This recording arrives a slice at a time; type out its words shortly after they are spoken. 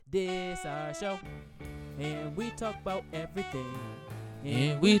This our show, and we talk about everything.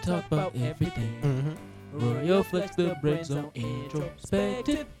 And we talk about everything. Mm-hmm. Royal Flex, the Break Zone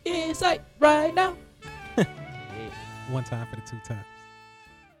introspective insight right now. One time for the two times.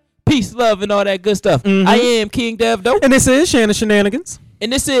 Peace, love, and all that good stuff. Mhm. I am King Dev Dope. And this is Shannon Shenanigans.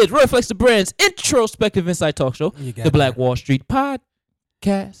 And this is Royal Flex, the Brand's introspective insight talk show. You got The Black Wall Street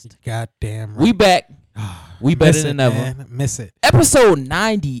podcast. Goddamn right. We back. We better Miss than it, ever. man. Miss it. Episode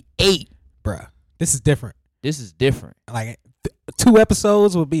 98. Bruh. This is different. This is different. Like, 2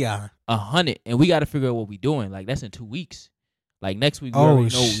 episodes will be on. 100. And we got to figure out what we doing. Like, that's in 2 weeks. Like, next week, we Oh, already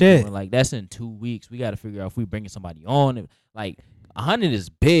know what we shit. doing. Like, that's in 2 weeks. We got to figure out if we bringing somebody on. Like, 100 is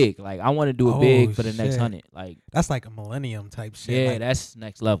big. Like, I want to do it big for the next shit. 100. Like, That's like a millennium type shit. yeah, Like, that's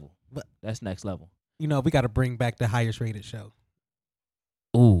next level. But- That's next level. you know, we got to bring back the highest rated show.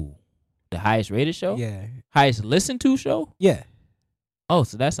 Ooh. The highest rated show? Yeah. Highest listened to show? Yeah. Oh,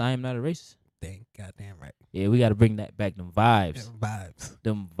 so that's I Am Not a Racist. Dang. Goddamn right. Yeah, we got to bring that back. Them vibes. Vibes.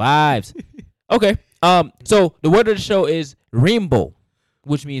 Them vibes. Okay. So the word of the show is rainbow,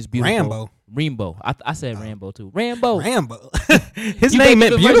 which means beautiful. Rambo. Rainbow. I said Rambo too. Rambo. Rambo. His You name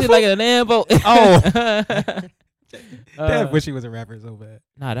make meant the version beautiful. like a Lambo. Oh. Damn, wish he was a rapper so bad.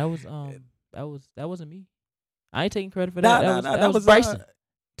 Nah, that wasn't me. I ain't taking credit for that. Nah, that was Bryson.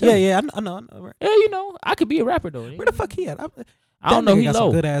 too. Yeah, I know. Right. Yeah, you know, I could be a rapper though. Where the fuck he at? I don't know. He got low.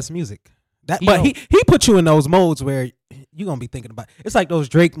 some good ass music. He But low. he put you in those modes where you gonna be thinking about. It's like those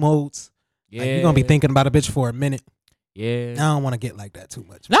Drake modes. Yeah, Like, you gonna be thinking about a bitch for a minute. Yeah. I don't want to get like that too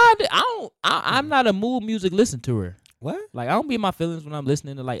much. Nah, I don't. I'm not a mood music listen to her. What? Like I don't be in my feelings when I'm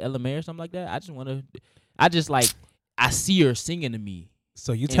listening to like Ella May or something like that. I just want to. I just like I see her singing to me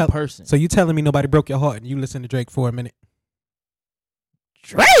So you in person. So you telling me nobody broke your heart and you listen to Drake for a minute?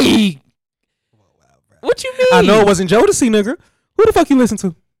 Drake. What you mean? I know it wasn't Jodeci, nigga. Who the fuck you listen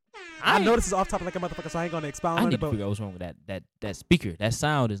to? I ain't- know this is off topic like a motherfucker, so I ain't gonna expound I on need it. to But figure out what's wrong with that speaker. That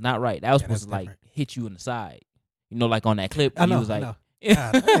sound is not right. That was Yeah, supposed to that's like different. hit you in the side. You know, like on that clip. I when know. You was like, I know.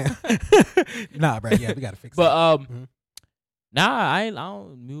 God damn. Nah, bro. Yeah, we gotta fix but that. Mhm. nah, I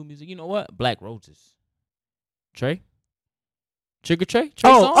don't new music. You know what? Black Roses. Trey. Trigger Trey.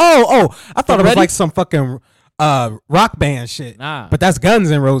 Trey song? Oh! I thought it was Ready? like some fucking rock band shit. Nah. But that's Guns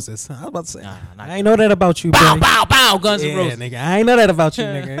N' Roses. I was about to say. Nah, not I ain't know that about you, bow, boy. bow, bow. Guns N' Yeah, Roses. nigga. I ain't know that about you,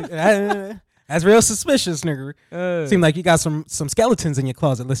 nigga. That's real suspicious, nigga. Seem like you got some skeletons in your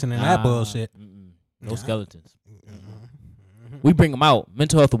closet listening to that Nah, bullshit. No Nah. skeletons. We bring them out.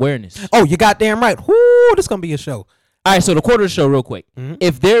 Mental health awareness. Oh, you goddamn right. Whoo, this gonna be a show. All right, so the quarter of the show, real quick. Mhm.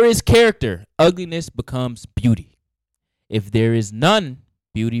 If there is character, ugliness becomes beauty. If there is none,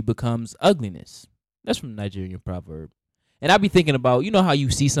 beauty becomes ugliness. That's from the Nigerian proverb. And I be thinking about, you know how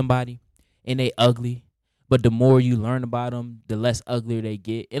you see somebody and they ugly, but the more you learn about them, the less uglier they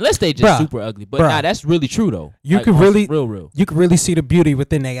get. Unless they just Bruh, super ugly. But bruh. nah, that's really true though. You Like, could on some really- real. You can really see the beauty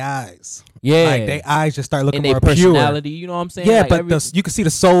within their eyes. Yeah. Like their eyes just start looking and their more pure. personality, you know what I'm saying? Yeah, Like, but you can see the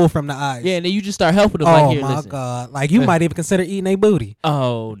soul from the eyes. yeah, and then you just start helping them Oh like, here, my listen. god! Like you might even consider eating a booty.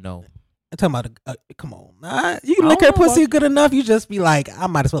 Oh no. I'm talking about. Come on, nah, you I lick don't her know pussy about- good enough. You just be like, I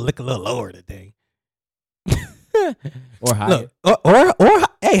might as well lick a little lower today. Or higher. Look, or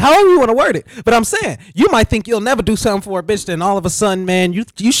hey, however you want to word it. But I'm saying you might think you'll never do something for a bitch, then all of a sudden, man,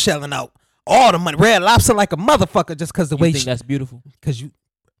 you shelling out all the money, Red Lobster like a motherfucker, just because the You way think that's beautiful? because you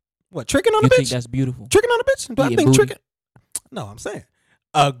what tricking on You a think bitch, that's beautiful? tricking on a bitch. Do I Eating think booty? tricking? No, I'm saying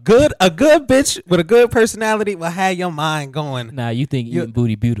a good bitch with a good personality will have your mind going. Nah, you think You- eating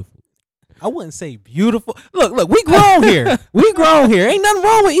booty beautiful? I wouldn't say beautiful. Look, we grown here. We grown here. Ain't nothing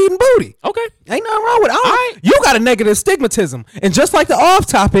wrong with eating booty. Okay. Ain't nothing wrong with it. Alright. You got a negative stigmatism. And just like the off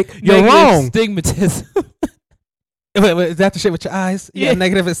topic, you're Negative wrong. Stigmatism. Wait, is that the shit with your eyes? Yeah. Yeah,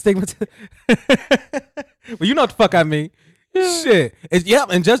 negative stigmatism. Well, you know what the fuck I mean. Shit.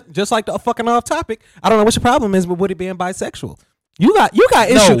 And just like the fucking off topic, I don't know what your problem is with Woody being bisexual. You got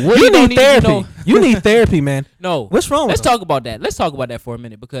issues. Woody You don't need need- therapy. you know- You need therapy, man. No. What's wrong with Let's him? talk about that. Let's talk about that for a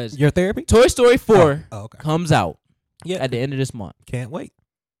minute because Your therapy? Toy Story 4 Oh, okay. comes out Yeah. at the end of this month. Can't wait.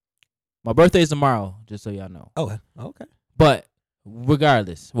 My birthday is tomorrow, just so y'all know. Oh, okay. But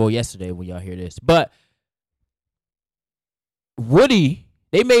regardless, well, yesterday when y'all hear this, but Woody,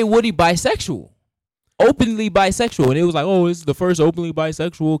 they made Woody bisexual, openly bisexual, and it was like, oh, this is the first openly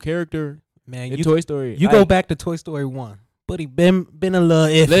bisexual character Man, in you Toy Story. You go back to Toy Story 1. Buddy been a little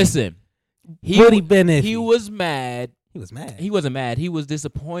iffy. Listen, Woody been iffy. he was mad He was mad. He wasn't mad. He was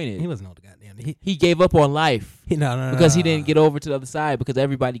disappointed. He wasn't on the goddamn. He gave up on life No, because he didn't get over to the other side because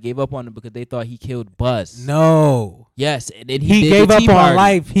everybody gave up on him because they thought he killed Buzz. No. Yes, and then He did gave the up Tea on Party.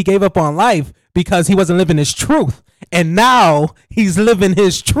 life. He gave up on life because he wasn't living his truth. And now he's living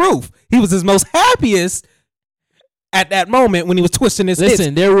his truth. He was his most happiest at that moment when he was twisting his hips,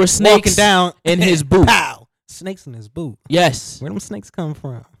 Listen, there were walking snakes down in his boot. Pow. Snakes in his boot. Yes, Where them snakes come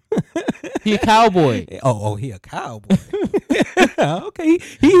from? he a cowboy. Oh, he a cowboy. Okay,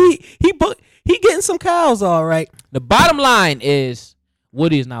 he getting some cows, all right. The bottom line is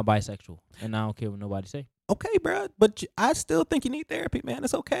Woody is not bisexual, and I don't care what nobody say. Okay, bro, but I still think you need therapy, man.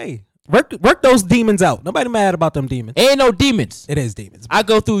 It's okay. Work those demons out. Nobody mad about them demons. Ain't no demons. It is demons, I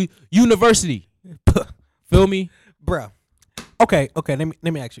go through university. Feel me? bro. Okay. Let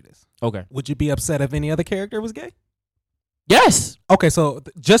me ask you this. Okay. Would you be upset if any other character was gay? Yes. Okay, so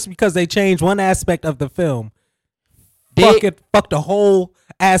just because they changed one aspect of the film, They- fuck the whole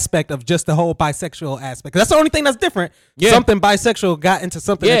aspect of just the whole bisexual aspect. That's the only thing that's different. Yeah. Something bisexual got into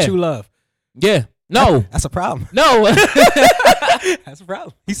something that Yeah. you love. Yeah. No. That's a problem. No. That's a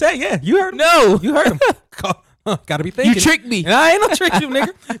problem. He said, yeah, you heard him. No. You heard him. Gotta be thinking. You tricked me. And I ain't no trick you,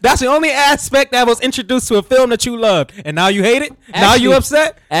 nigga. That's the only aspect that was introduced to a film that you loved. And now you hate it? Now you Actually-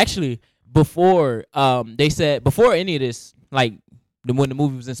 upset? Actually, before they said before any of this, like when the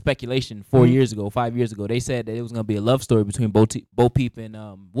movie was in speculation 5 years ago, they said that it was gonna be a love story between Bo Peep and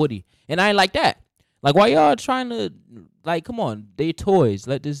Woody, and I ain't like that. Like, why y'all trying to come on? They toys.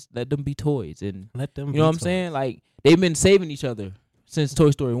 Let them be toys, and Let them you know what I'm saying? Like, they've been saving each other since Toy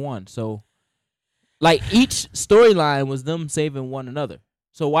Story 1. So, like, each storyline was them saving one another.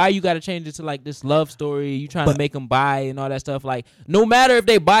 So why you got to change it to like this love story? You trying to make them bi and all that stuff? Like, no matter if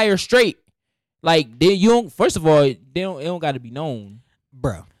they bi or straight, like you don't. First of all, it don't got to be known.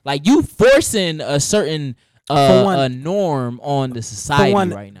 Bro. Like, you forcing a certain a norm on the society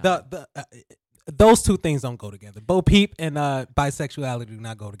right now. Those two things don't go together. Bo Peep and bisexuality do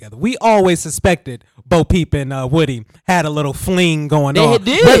not go together. We always suspected Bo Peep and Woody had a little fling going They on,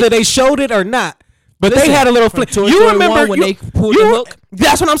 did. whether they showed it or not. But Listen, they had a little from fling. Toy You Story remember 1 when they pulled the hook?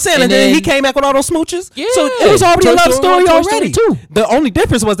 That's what I'm saying. And, And then he then- came back with all those smooches. Yeah. So it was already Toy a love Story story 1, Toy Story already. 2. The only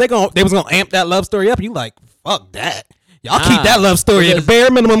difference was they was gonna amp that love story up. You like, fuck that. Y'all keep Nah, that love story at the because-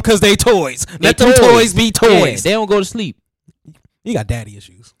 bare minimum because they toys. Let them toys be Yeah, toys. they don't go to sleep. You got daddy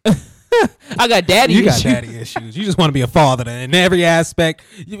issues. I got daddy You got issues. daddy issues. You just want to be a father in every aspect.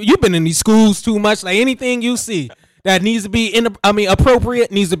 You've been in these schools too much. Like, anything you see that needs to be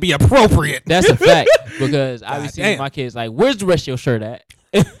appropriate needs to be appropriate. That's a fact, because I be God seeing damn. my kids like, "Where's the rest of your shirt at?"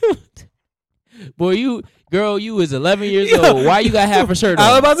 Boy, you is 11 years old. Why you got half a shirt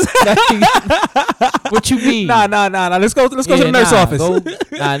I was on? about to say. What you mean? Nah. Let's go to the nurse office.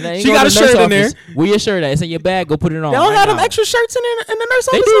 She She got a shirt in there. Where your shirt at? It's in your bag. Go put it on. They don't right have them now. extra shirts in the nurse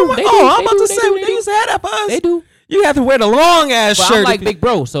They office. do, no more? they Oh, do, I'm they about do, to they say do, we they used to have that for us. They do. You have to wear the long ass But shirt. I'm like if you- big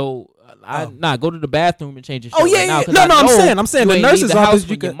bro, so go to the bathroom and change your shirt. Oh, yeah, right now, yeah. 'cause No, I no, I'm know saying you the ain't nurse's leave the office, house you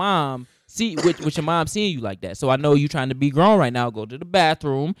when your could- mom with your mom seeing you like that. So I know you trying to be grown right now. Go to the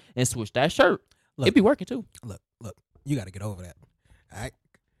bathroom and switch that shirt. Look. It be working too. Look. You got to get over that. All right?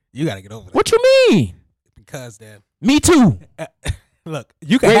 You got to get over that. What you mean? Because then, Me too. look,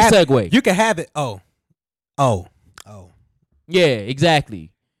 you can Great have segue. You can have it. Oh. Yeah,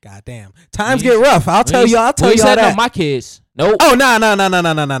 exactly. Goddamn. Times We- get rough. I'll tell We y'all said that. on my kids. Nope. Oh, no.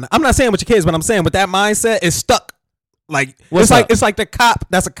 I'm not saying with your kids, but I'm saying with that mindset, it's stuck. Like, What's up? it's like the cop.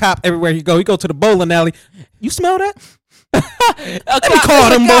 That's a cop everywhere you go. You go to the bowling alley. You smell that? Let me call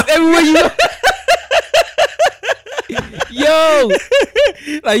them boy. everywhere you. Yo,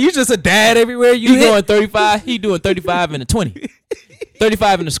 Like, you just a dad everywhere you he hit. going 35. He doing 35 in the 20.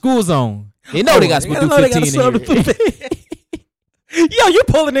 35 in the school zone. They know they got to Oh, do know they gotta 15 in slow here. the- Yo, you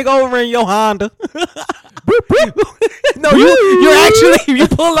pull a nigga over in your Honda. No, you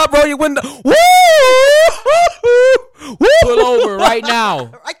pull up, roll your window. Woo! Pull over right now.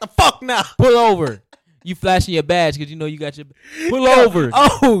 Right the fuck now. Pull over. You flashing your badge because you know you got your. Pull over.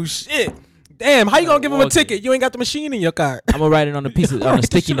 Oh shit. Damn, how you gonna give him a Walk it. ticket? You ain't got the machine in your car. I'm gonna write it on a piece of on a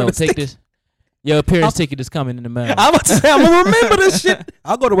sticky note. Take this. Your appearance ticket is coming in the mail. I'm about to say I'm gonna remember this shit.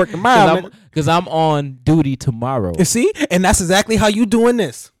 I'll go to work tomorrow. man. Because I'm on duty tomorrow. You see? And that's exactly how you doing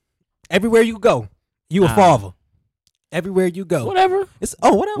this. Everywhere you go, you a father. Everywhere you go. Whatever. It's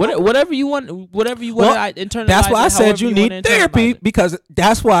whatever. Whatever you want. Whatever you want. Well, to internalize. That's why I it said however you wanna need internalize therapy, it. because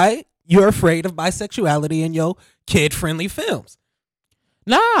that's why you're afraid of bisexuality in your kid-friendly films.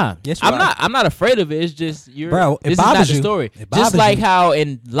 Nah, Yes, you I'm are. not. I'm not afraid of it. It's just you're. Bro, it this is not bothers the you. story. It bothers Just like you. how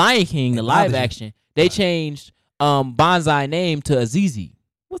in Lion King, the It live bothers you. action, they changed Bonsai name to Azizi.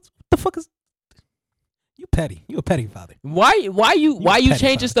 What the fuck is? You petty. You a petty father. Why you petty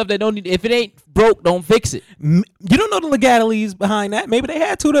changing father. stuff that don't need? If it ain't broke, don't fix it. You don't know the legalities behind that. Maybe they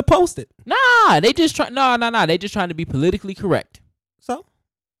had to post it. Nah, they just try. No. They just trying to be politically correct. So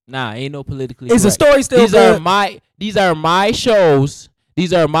Nah, ain't no politically. is the correct. story still These good? are my shows.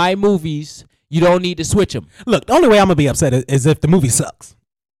 These are my movies. You don't need to switch them. Look, the only way I'm gonna be upset is if the movie sucks.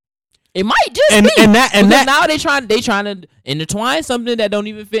 It might just And- be. and that- and Because that- now they trying to intertwine something that don't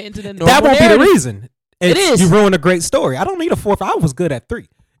even fit into the normal That won't be the narrative. reason. It is. You ruined a great story. I don't need a 4. I was good at 3,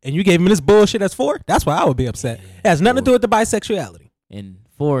 and you gave me this bullshit as 4. That's why I would be upset. It has nothing to do with the bisexuality. And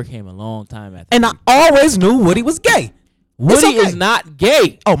 4 came a long time after. And I always knew Woody was gay. Woody okay. is not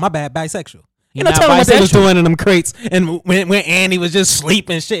gay. Oh, my bad, bisexual. He You know, not tell them what they was bisexual. doing in them crates, and when Andy was just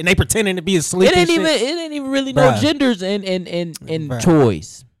sleeping and shit, and they pretending to be asleep. It ain't and shit. even really no Bruh. genders in Bruh.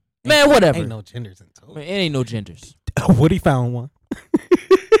 toys. Man, whatever. Ain't no genders in toys. Man, it ain't no genders. Woody found one.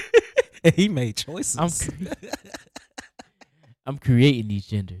 And he made choices. I'm creating these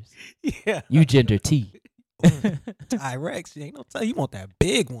genders. yeah. You gender T. Tyrex, you ain't no tell. You want that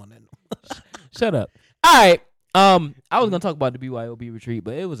big one. Shut up. All right. I was gonna talk about the BYOB retreat,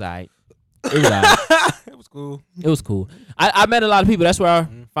 but it was alright. It was alright. It was cool. It was cool. I met a lot of people. That's where I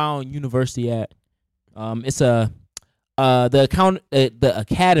found university at. It's the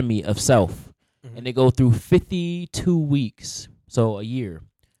Academy of Self, and they go through 52 weeks, so a year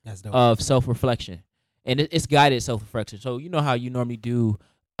That's dope. of self-reflection, and it's guided self-reflection. So you know how you normally do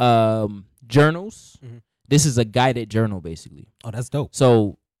journals. Mhm. This is a guided journal, basically. Oh, that's dope.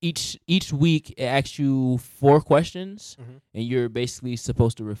 So each week it asks you 4 questions, Mhm. and you're basically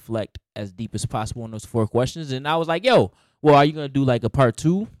supposed to reflect as deep as possible on those 4 questions. And I was like, "Yo, well, are you gonna do like a part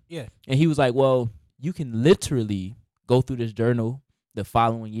 2?" Yeah. And he was like, "Well, you can literally go through this journal the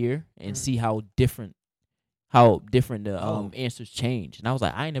following year and see how different the answers change." And I was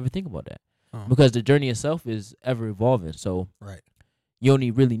like, "I ain't never think about that Oh. because the journey itself is ever evolving. So Right. you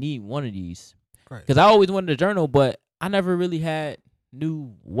only really need one of these." Right. Because I always wanted a journal, but I never really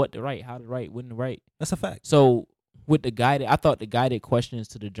knew what to write, how to write, when to write. That's a fact. So with I thought the guided questions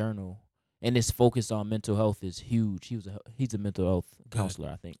to the journal and its focus on mental health is huge. He's a mental health counselor,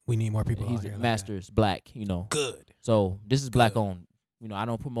 I think. We need more people. He's out here a like master's black, that. Good. So this is black owned. I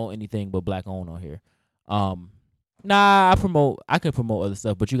don't promote anything but black owned on here. I can promote other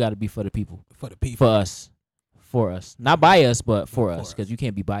stuff, but you got to be for the people, For the people. for us, not by us, but for us, because you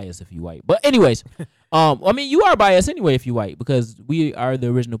can't be biased if you white. But anyways, I mean, you are biased anyway if you white, because we are the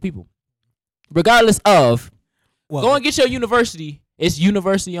original people. Regardless of, Well, go and get your university. It's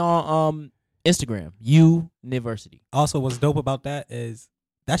university on Instagram. University. also, what's dope about that is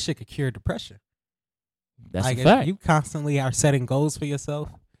that shit could cure depression. That's Like, a if fact. you constantly are setting goals for yourself.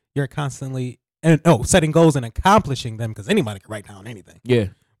 You're constantly setting goals and accomplishing them, because anybody can write down anything. Yeah.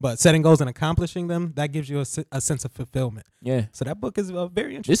 But setting goals and accomplishing them, that gives you a sense of fulfillment. Yeah. So that book is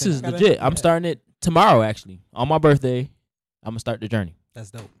very interesting. This is I gotta- legit. I'm yeah, starting it tomorrow, actually. On my birthday, I'm gonna start the journey. That's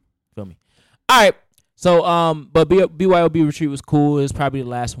dope. Feel me? All right. So, but BYOB retreat was cool. It was probably the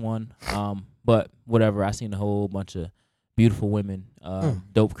last one. But whatever. I seen a whole bunch of beautiful women,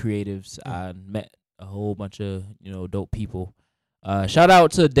 dope creatives. I met a whole bunch of dope people. Shout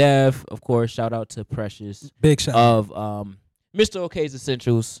out to Dev, of course. Shout out to Precious Big shout. of Mr. OK's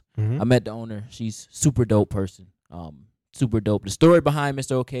Essentials. Mhm. I met the owner. She's super dope person. Super dope. The story behind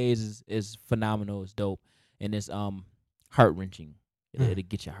Mr. OK's is phenomenal. It's dope, and it's heart wrenching. It'll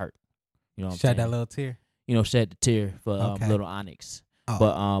get your heart. You know what I'm Shed saying? that little tear. Shed the tear for Okay. little Onyx. Oh,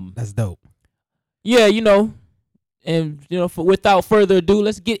 But that's dope. yeah, and without further ado,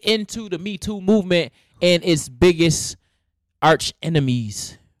 let's get into the Me Too movement and its biggest arch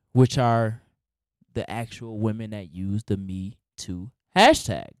enemies, which are the actual women that use the Me Too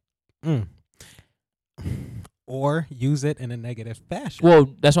hashtag. Or use it in a negative fashion. Well,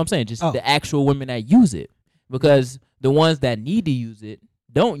 that's what I'm saying. Just Oh. the actual women that use it, because the ones that need to use it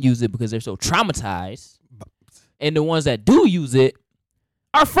don't use it because they're so traumatized, and the ones that do use it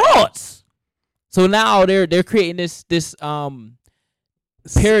are frauds. So now they're creating this paradigm.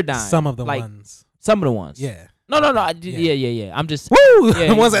 Some of the like, ones. Some of the ones. Yeah. No. Yeah. I'm just. Woo! Yeah,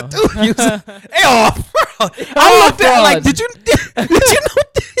 the ones you that know. do use it. They all fraud. I All looked at it like, frauds. did you know?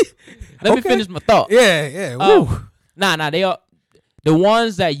 Let me Okay. finish my thought. Yeah. Woo. Nah. They are the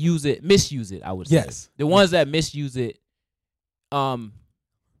ones that misuse it. I would say. Yes. The ones that misuse it, are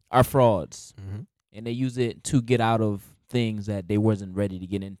frauds, Mhm. and they use it to get out of things that they wasn't ready to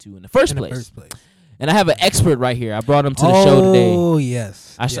get into in the first In the place. first place. And I have an expert right here. I brought him to the show today. Oh,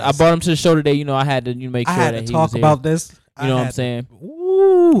 yes. I brought him to the show today. I had to make I sure had that to he was talk here. about this. You know what I'm saying? Ooh,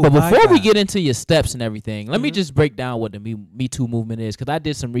 Ooh, But my before we God. get into your steps and everything, let me Mhm. just break down what the Me Too movement is, because I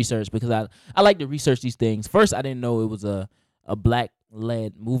did some research, because I like to research these things. First, I didn't know it was a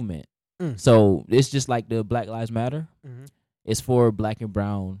black-led movement. Mm. So it's just like the Black Lives Matter. Mhm. It's for black and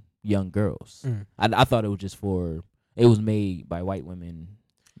brown young girls. Mm. I thought it was just for, it was made by white women,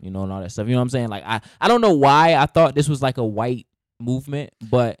 and all that stuff. You know what I'm saying? Like, I don't know why I thought this was like a white movement,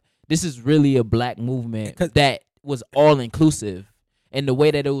 but this is really a black movement 'Cause- that was all inclusive. And the way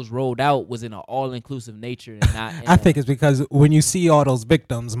that it was rolled out was in an all inclusive nature, and not. I think it's because when you see all those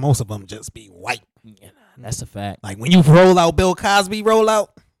victims, most of them just be white. That's a fact. Like when you roll out Bill Cosby, roll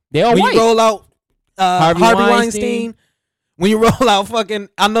out. They all When white. you roll out Harvey Harvey Weinstein. Weinstein. When you roll out fucking,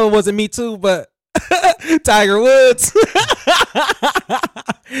 I know it wasn't Me Too, but Tiger Woods.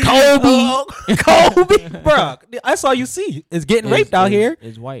 Kobe, bro. That's all you see is getting raped out here,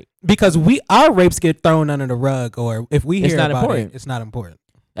 Is white. because our rapes get thrown under the rug, or if we It's hear not about important. it, it's not important.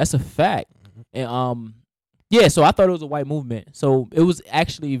 That's a fact. And yeah. So I thought it was a white movement. So it was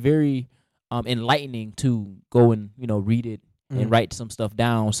actually very enlightening to go and read it and write some stuff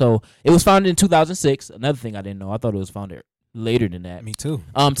down. So it was founded in 2006. Another thing I didn't know. I thought it was founded later than that. Me too.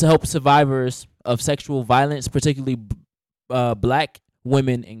 To help survivors of sexual violence, particularly black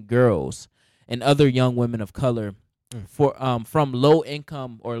women and girls and other young women of color, from low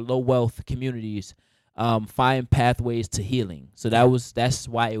income or low wealth communities, find pathways to healing. So that's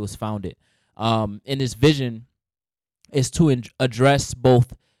why it was founded. And its vision is to address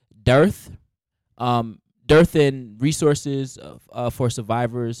both dearth in resources for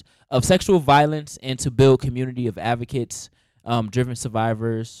survivors of sexual violence, and to build community of advocates, driven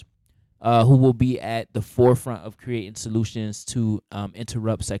survivors, who will be at the forefront of creating solutions to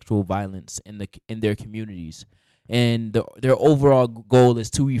interrupt sexual violence in their communities. And their overall goal is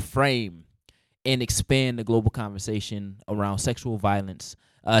to reframe and expand the global conversation around sexual violence,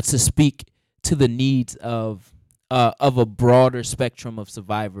 to speak to the needs of a broader spectrum of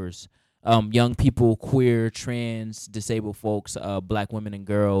survivors, young people, queer, trans, disabled folks, black women and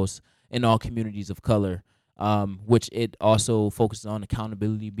girls in all communities of color. Which it also focuses on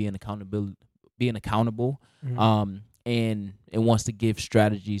accountability, being accountable, and it wants to give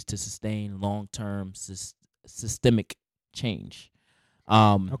strategies to sustain long-term systemic change.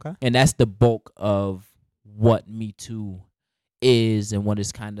 Okay. And that's the bulk of what Me Too is and what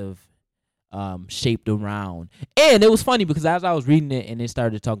is kind of shaped around. And it was funny because as I was reading it and it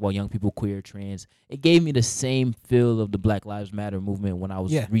started to talk about young people, queer, trans, it gave me the same feel of the Black Lives Matter movement when I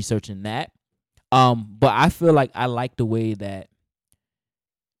was researching that. But I feel like I like the way that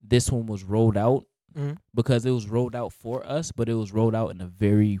this one was rolled out, because it was rolled out for us, but it was rolled out in a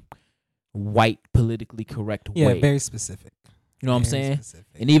very white, politically correct way. Yeah, very specific. You know what I'm Very saying? specific.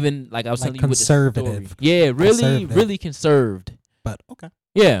 And even like I was telling you with the conservative. story. Yeah, really, Conservative. really conserved. But okay.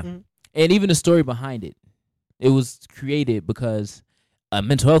 Yeah. Mhm. And even the story behind it. It was created because a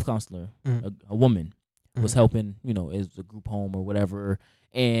mental health counselor, a woman, was helping, as a group home or whatever.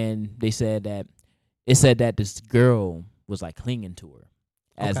 And it said that this girl was like clinging to her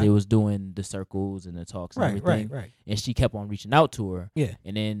as they was doing the circles and the talks and everything. Right. And she kept on reaching out to her. Yeah.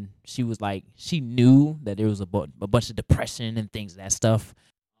 And then she was like, she knew that there was a bunch of depression and things, that stuff.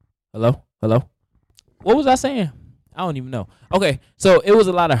 Hello? What was I saying? I don't even know. Okay, so it was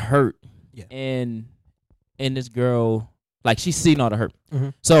a lot of hurt. Yeah. And this girl, like, she's seen all the hurt.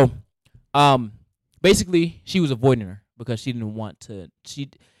 Mhm. So, basically, she was avoiding her because she didn't want to.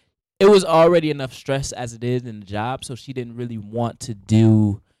 It was already enough stress as it is in the job, so she didn't really want to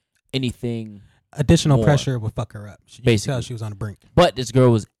do anything. Additional more. pressure would fuck her up. You could Basically. tell she was on the brink. But this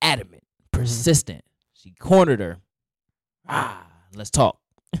girl was adamant, persistent. She cornered her. Let's talk.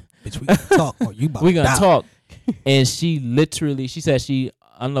 Bitch, we gonna talk or you about We're to gonna die. talk. And she said she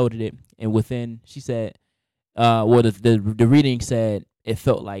unloaded it, and she said, the reading said it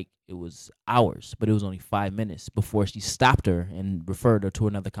felt like it was hours, but it was only 5 minutes before she stopped her and referred her to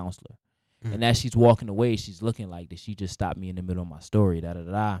another counselor. And as she's walking away, she's looking like, did she just stop me in the middle of my story? Da da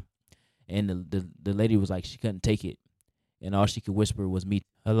da da. And the lady was like, she couldn't take it, and all she could whisper was, "Me,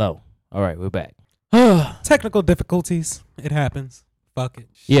 hello, all right, we're back." Technical difficulties. It happens. Fuck it.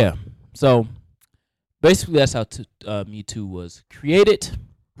 Yeah. So basically, that's how Me Too was created.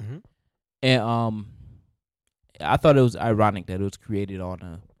 Mhm. And I thought it was ironic that it was created on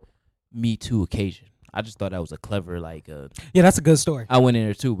a Me Too occasion. I just thought that was a clever, Yeah, that's a good story. I went in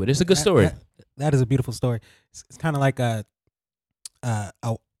there too, but it's a good story. That is a beautiful story. It's kind of like a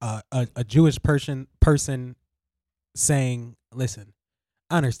Jewish person saying, "Listen,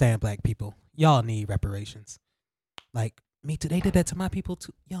 I understand black people. Y'all need reparations. Like Me Too. They did that to my people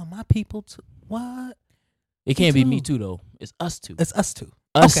too. Yo, my people too. What? It can't be Me Too. Too though. It's us too. It's us too.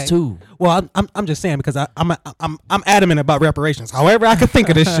 Us Okay. too. Well, I'm just saying because I'm adamant about reparations. However, I can think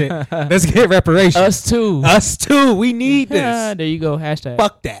of this shit. Let's get reparations. Us too. Us too. We need Yeah, this. there you go. Hashtag.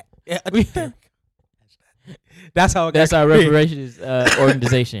 Fuck that. Yeah, that's how it got That's our created. reparations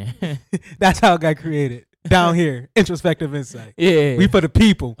organization. That's how it got created. Down here, introspective insight. Yeah. We for the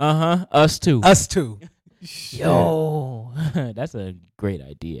people. Us too. Us too. Yo, that's a great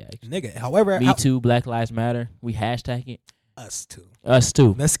idea. Actually. Nigga. However, Me too. Black Lives Matter. We hashtag it. us too. Us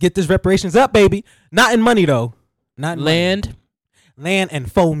too. Let's get this reparations up, baby. Not in money though. Not in Land. money. Land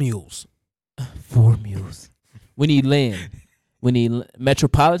and 4 mules. 4 mules. We need land. We need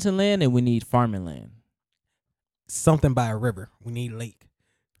metropolitan land and we need farming land. Something by a river. We need lake.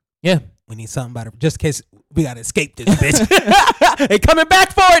 Yeah. We need something by the just in case we gotta escape this bitch. They coming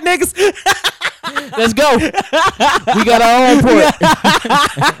back for it, niggas. Let's go. We got our own port.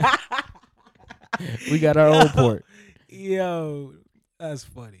 We got our own port. Yo, that's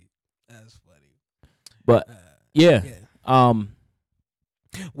funny. That's funny. But yeah. Yeah.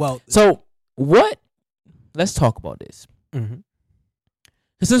 Well, So what? Let's talk about this. mhm.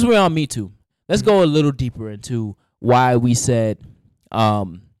 Since we're on Me Too, let's go a little deeper into why we said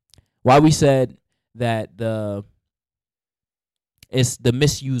that the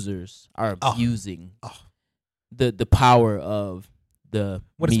misusers are Oh. abusing Oh. the power of the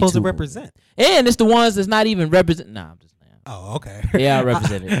What it's Me supposed Too to movement. represent. And it's the ones that's not even represent. Nah, I'm just saying. Oh, okay. They are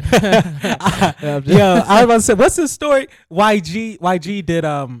represented. Yo, I was about to say, what's the story? YG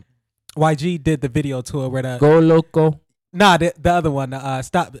did the video to it where the Go loco. the other one,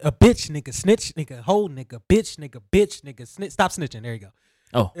 stop a bitch nigga, snitch nigga, hoe nigga, bitch nigga, snitch, stop snitching. There you go.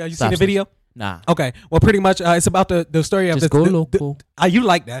 Oh, You stop seen the video? Nah. Okay. Well, pretty much, it's about the story of Just go loco. you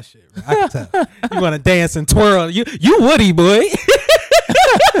like that shit. Bro. I can tell. You want to dance and twirl. You Woody boy.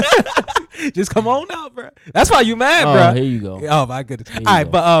 Just come on out, bro. That's why you mad, Oh, bro. here you go. Oh my goodness. All you right,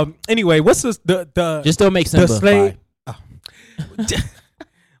 go. but anyway, what's this, the Just don't make the Simba slave? cry.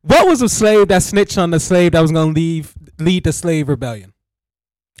 What was a slave that snitched on the slave that was gonna lead the slave rebellion?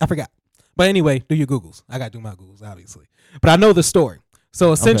 I forgot. But anyway, do your Googles. I gotta do my Googles, obviously. But I know the story.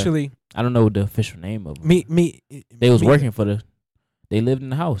 So essentially, I don't know the official name of them. me. They was me- working for they lived in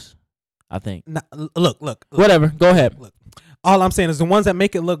the house, I think. Nah, look. Whatever. Go ahead. Look. All I'm saying is the ones that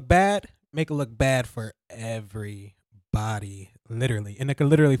make it look bad for everybody, literally. And it can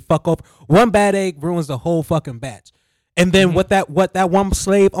literally fuck up. One bad egg ruins the whole fucking batch. And then what that one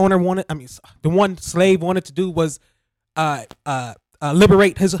slave owner wanted, the one slave wanted to do was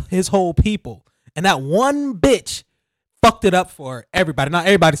liberate his whole people. And that one bitch fucked it up for everybody. Not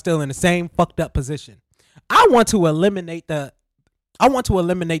everybody's still in the same fucked up position. I want to eliminate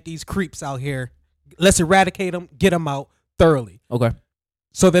these creeps out here. Let's eradicate them, get them out thoroughly. Okay.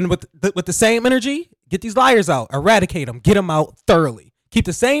 So then with the same energy, get these liars out, eradicate them, get them out thoroughly. Keep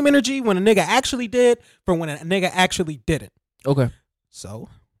the same energy when a nigga actually did from when a nigga actually didn't. Okay. So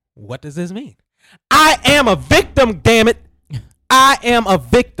what does this mean? I am a victim, damn it. I am a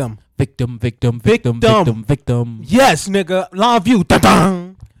victim. Victim. Victim. Yes, nigga. Long view.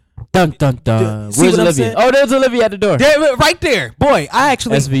 Dun-dun. Dun dun dun. See Where's what I'm Olivia? saying? Oh, there's Olivia at the door. There, right there. Boy, I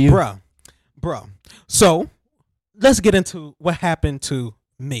actually SVU. Bro. So let's get into what happened to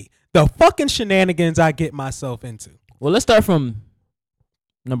me. The fucking shenanigans I get myself into. Well, let's start from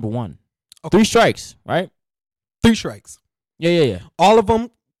number 1. Okay. 3 strikes, right? 3 strikes. Yeah. All of them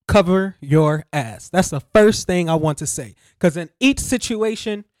cover your ass. That's the first thing I want to say. Because in each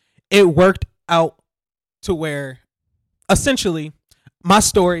situation, it worked out to where essentially my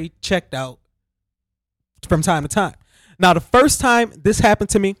story checked out from time to time. Now, the first time this happened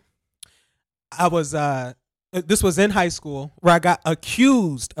to me, this was in high school where I got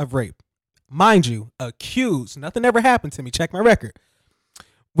accused of rape. Mind you, accused. Nothing ever happened to me. Check my record.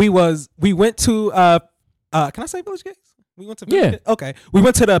 We went to can I say Village Gates? We went to Village Gates? Okay. We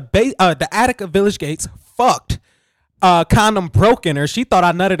went to the attic of Village Gates. Fucked. Condom broke in her. She thought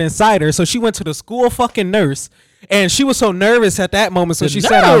I nutted inside her, so she went to the school fucking nurse, and she was so nervous at that moment. So she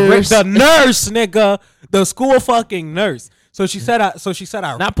said, "I raped the nurse, nigga, the school fucking nurse." So she said, "I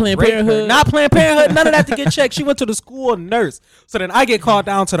Not Planned raped her. Parenthood. Not Planned Parenthood. None of that to get checked. She went to the school nurse. So then I get called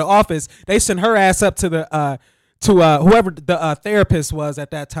down to the office. They send her ass up to the whoever the therapist was at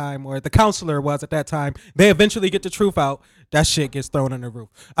that time or the counselor was at that time. They eventually get the truth out. That shit gets thrown under the roof.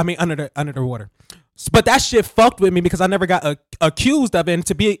 Under the water. But that shit fucked with me because I never got accused of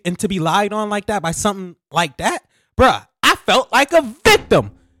it, and to be lied on like that by something like that, bruh. I felt like a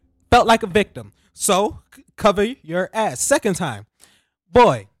victim. So cover your ass. Second time,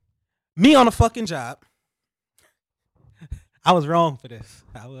 boy, me on a fucking job. I was wrong for this.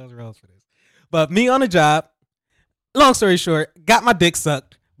 But me on a job. long story short, got my dick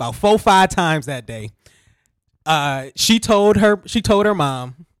sucked about 4-5 times that day. She told her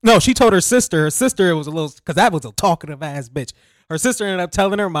mom. No, she told her sister. Her sister was a little, because that was a talkative ass bitch. Her sister ended up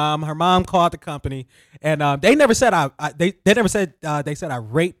telling her mom. Her mom called the company, and they never said they never said they said I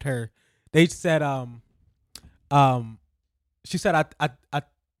raped her. They said she said I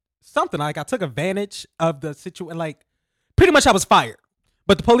something like I took advantage of the situation. Like pretty much I was fired,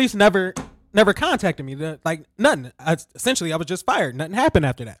 but the police never contacted me. Like nothing. Essentially, I was just fired. Nothing happened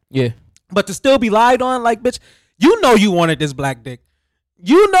after that. Yeah. But to still be lied on, like, bitch, you know you wanted this black dick.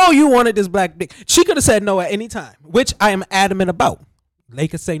 You know you wanted this black dick. She could have said no at any time, which I am adamant about. They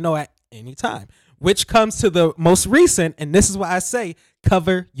could say no at any time, which comes to the most recent, and this is why I say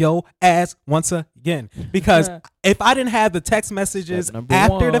cover your ass once again. Because if I didn't have the text messages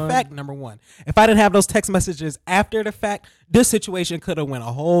after the fact, number one, if I didn't have those text messages after the fact, this situation could have went a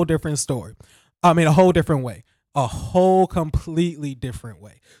whole different story. I mean, a whole different way. A whole completely different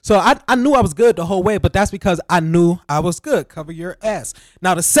way. So I knew I was good the whole way, but that's because I knew I was good. Cover your ass.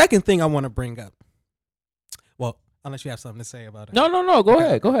 Now, the second thing I want to bring up, well, unless you have something to say about it. No. Go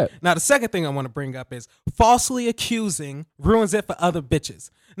ahead. Now, the second thing I want to bring up is falsely accusing ruins it for other bitches.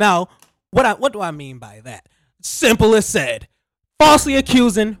 Now, what do I mean by that? Simple as said. Falsely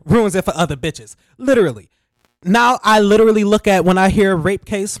accusing ruins it for other bitches. Literally. Now, I literally look at when I hear a rape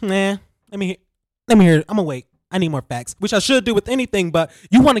case, man, let me hear it. I'm going to wait. I need more facts, which I should do with anything, but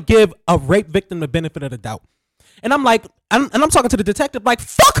you want to give a rape victim the benefit of the doubt. And I'm like, I'm talking to the detective like,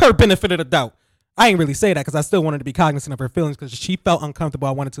 fuck her benefit of the doubt. I ain't really say that because I still wanted to be cognizant of her feelings because she felt uncomfortable.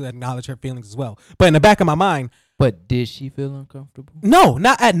 I wanted to acknowledge her feelings as well. But in the back of my mind. But did she feel uncomfortable? No,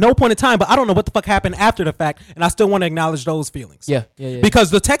 not at no point in time, but I don't know what the fuck happened after the fact, and I still want to acknowledge those feelings. Yeah.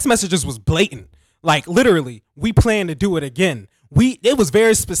 Because the text messages was blatant. Like, literally, we plan to do it again. It was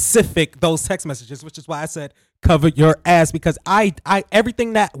very specific, those text messages, which is why I said cover your ass, because I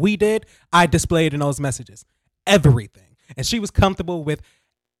everything that we did, I displayed in those messages. Everything. And she was comfortable with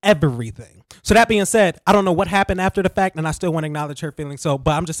everything. So that being said, I don't know what happened after the fact, and I still want to acknowledge her feelings. So,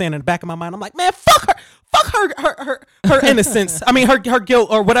 but I'm just saying in the back of my mind, I'm like, man, fuck her innocence. I mean, her guilt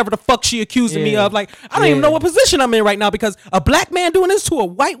or whatever the fuck she accusing me of. Like, I don't even know what position I'm in right now because a black man doing this to a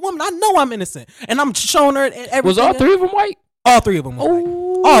white woman, I know I'm innocent, and I'm showing her everything. Was all three of them white? All three of them was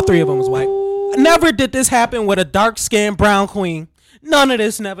white. All three of them was white. Never did this happen with a dark-skinned brown queen. None of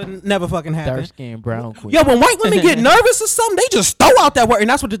this never fucking happened. Dark-skinned brown queen. Yo, when white women get nervous or something, they just throw out that word, and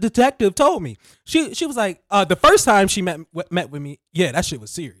that's what the detective told me. She was like, the first time she met with me, yeah, that shit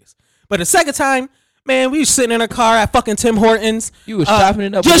was serious. But the second time, man, we was sitting in a car at fucking Tim Hortons. You was chopping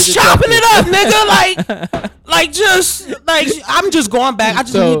it up. Just chopping it up, nigga. Like I'm just going back. I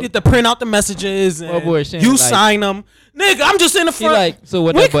just needed to print out the messages and you sign them. Nigga, I'm just in the front. Like, so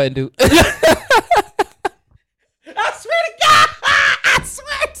what that button do? I swear to God. I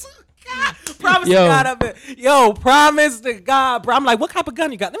swear to God. Promise to God of it. Yo, promise to God, bro. I'm like, what type of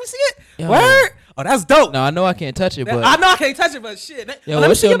gun you got? Let me see it. Yo. Word? Oh, that's dope. No, I know I can't touch it, but I know I can't touch it, but shit. Yo,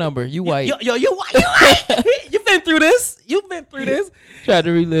 what's your number? You white. Yo, you white. You've been through this. You've been through this. Try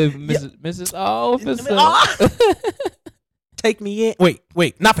to relive Mrs. Officer. Take me in.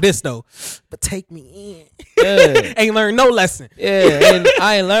 Wait, not for this though, but take me in. Yeah. Ain't learned no lesson. Yeah, and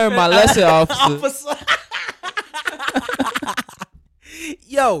I ain't learned my lesson, officer.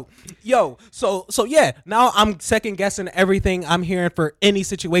 Yo. So yeah. Now I'm second guessing everything I'm hearing for any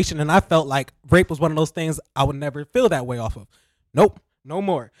situation, and I felt like rape was one of those things I would never feel that way off of. Nope, no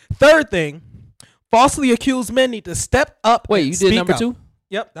more. Third thing, falsely accused men need to step up. Wait, you did number 2?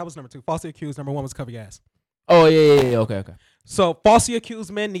 Yep, that was number 2. Falsely accused. Number 1 was cover your ass. Oh yeah. Okay. So falsely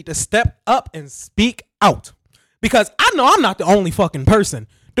accused men need to step up and speak out. Because I know I'm not the only fucking person.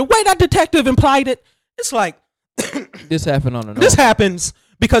 The way that detective implied it, it's like this happened on the This happens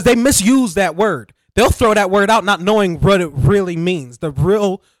because they misuse that word. They'll throw that word out not knowing what it really means, the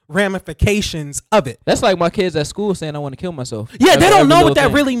real ramifications of it. That's like my kids at school saying I want to kill myself. Yeah, they don't know what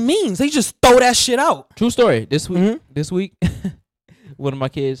that really means. They just throw that shit out. True story. This week, one of my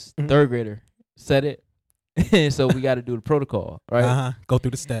kids, third grader, said it. So we got to do the protocol, right? Go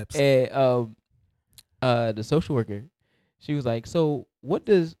through the steps. And the social worker, she was like, "So what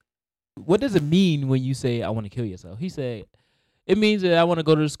does it mean when you say I want to kill yourself?" He said, "It means that I want to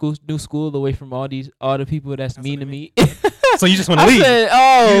go to the new school away from all the people that's mean to me." So you just want to leave? I said,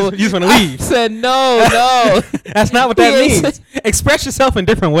 "Oh, you just want to leave?" I said, "No." That's not what that means. Express yourself in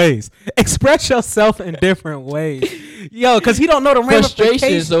different ways. Express yourself in different ways. Yo, because he don't know the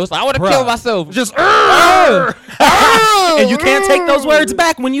ramifications. So it's like, I want to kill myself. Just and you can't take those words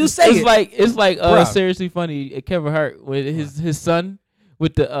back when you say It's like seriously funny. Kevin Hart with his son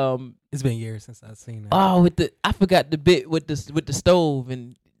with the It's been years since I've seen that. with the I forgot the bit with the stove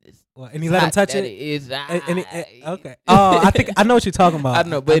and Well, and he let him touch it. Okay. Okay. Oh, I think I know what you're talking about. I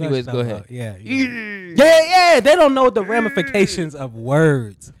know, but what anyways, you're go talking ahead. about. Yeah. They don't know the ramifications of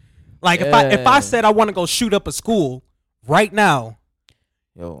words. Like if I said I want to go shoot up a school right now,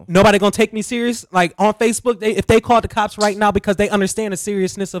 Yo. nobody gonna take me serious. Like on Facebook, if they call the cops right now because they understand the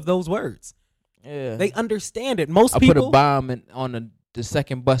seriousness of those words, Yeah. they understand it. Most I people put a bomb on the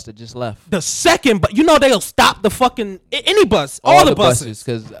second bus that just left. the second, but they'll stop the fucking any bus, all the buses.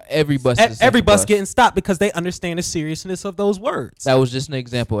 because every bus. is a Every second bus getting stopped because they understand the seriousness of those words. That was just an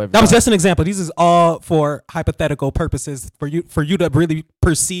example. That was everybody. just an example. These is all for hypothetical purposes for you to really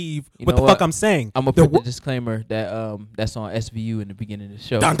perceive You what know the what? fuck I'm saying. I'm gonna put the disclaimer that that's on SVU in the beginning of the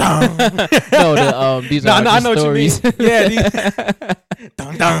show. Dun, dun. No, these are I just know stories. what you mean. Yeah.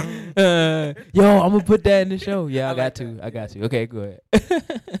 Dun, dun. Yo, I'm gonna put that in the show. Yeah, I got to. Okay, go ahead.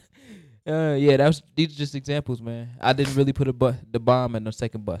 Yeah, these are just examples, man. I didn't really put the bomb in the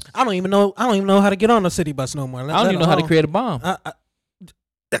second bus. I don't even know how to get on the city bus no more. I don't even know how to create a bomb.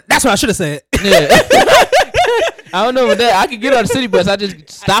 That's what I should have said. Yeah. I don't know what that. I could get on the city bus. I just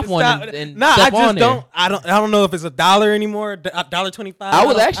stop one and nah, step I just on don't. there. I don't know if it's $1 anymore. $1.25. I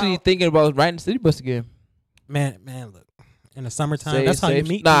was actually thinking about riding the city bus again. Man, look. In the summertime, that's how you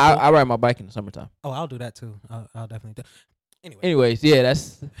meet. Nah, people. I ride my bike in the summertime. Oh, I'll do that too. I'll definitely do. Anyways, yeah,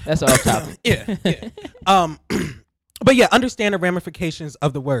 that's off topic. Yeah. But yeah, understand the ramifications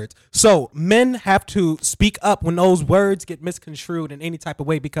of the words. So men have to speak up when those words get misconstrued in any type of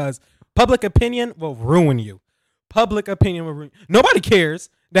way because public opinion will ruin you. Public opinion will ruin. Nobody cares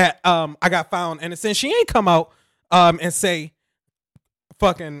that I got found innocent. She ain't come out and say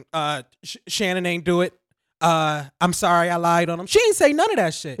fucking Shannon ain't do it. I'm sorry I lied on him. She ain't say none of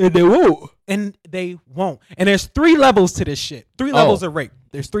that shit. And they won't. And they won't. And there's 3 levels to this shit. 3 levels of rape.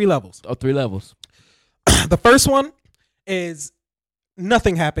 There's 3 levels. Oh, 3 levels. The first one is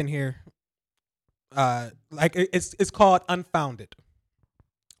nothing happened here. Like it's called unfounded.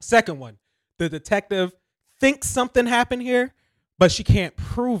 Second one, the detective thinks something happened here, but she can't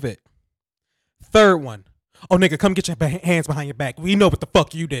prove it. Third one, oh nigga, come get your hands behind your back. We know what the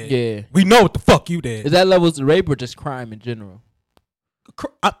fuck you did. Yeah. We know what the fuck you did. Is that levels of rape or just crime in general?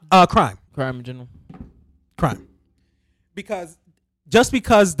 Crime. Crime in general. Crime. Because just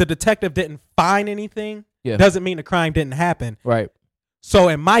because the detective didn't find anything doesn't mean the crime didn't happen. Right. So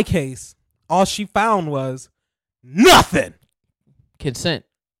in my case, all she found was nothing. Consent.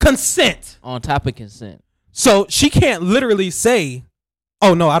 On top of consent. So she can't literally say,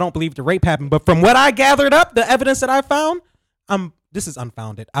 oh no, I don't believe the rape happened. But from what I gathered up, the evidence that I found, this is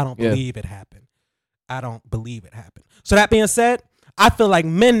unfounded. I don't believe it happened. So that being said, I feel like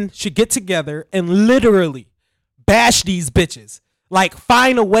men should get together and literally bash these bitches. Like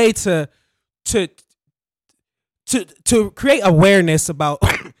find a way to create awareness about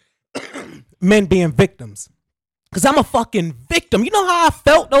men being victims. Cause I'm a fucking victim. You know how I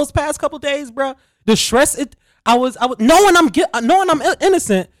felt those past couple days, bro? The stress I was knowing I'm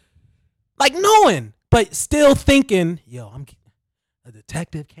innocent, like knowing, but still thinking, yo, a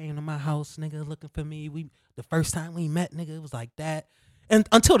detective came to my house, nigga, looking for me. The first time we met, nigga, it was like that. And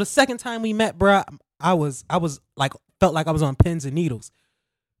until the second time we met, bro, I was like felt like I was on pins and needles.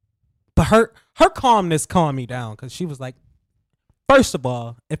 But her calmness calmed me down because she was like, first of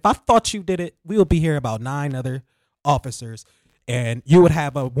all, if I thought you did it, we would be here about 9 other officers and you would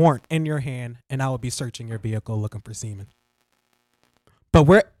have a warrant in your hand and I would be searching your vehicle looking for semen. But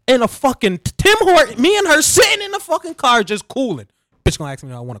we're in a fucking Tim Hortons, me and her sitting in the fucking car just cooling. Bitch gonna ask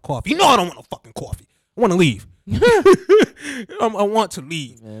me if I want a coffee. You know I don't want no fucking coffee. I want to leave. I want to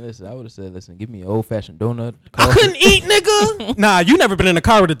leave. Man, listen, I would have said, listen, give me an old-fashioned donut. Coffee. I couldn't eat, nigga. Nah, you never been in a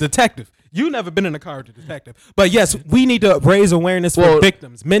car with a detective. But yes, we need to raise awareness for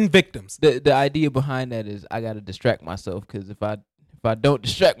victims, men victims. The idea behind that is I got to distract myself because if I don't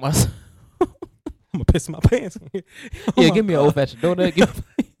distract myself, I'm gonna piss my pants. Give me an old-fashioned donut. Give me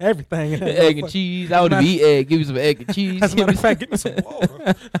everything. Egg and cheese. I want to eat egg. Give me some egg and cheese. As a matter of fact, give me some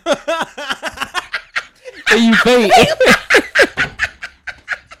water. And you faint.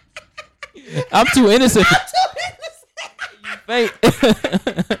 I'm too innocent. You faint.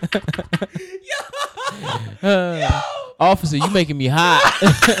 Officer, you making me hot.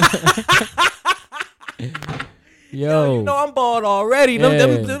 Yo, you know I'm bald already.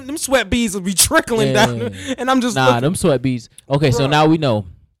 Them sweat beads will be trickling down, and I'm just them sweat beads. Okay, so now we know.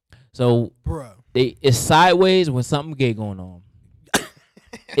 So, it's sideways when something gay going on.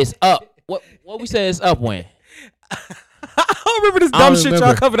 It's up. What we say is up when? I remember this I dumb don't shit y'all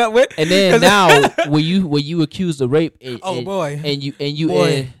remember. coming up with. And then 'Cause- now, when you accuse of rape, Oh, boy. and you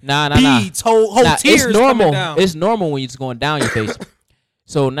Boy. nah. beads, whole Nah, tears it's normal. coming down. It's normal when it's going down your face.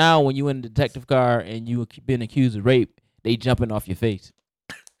 So now, when you in the detective car and you been accused of rape, they jumping off your face.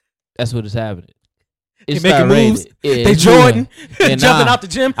 That's what is happening. They It's making not moves. rated. Yeah, They it's Jordan moving. And jumping nah, out the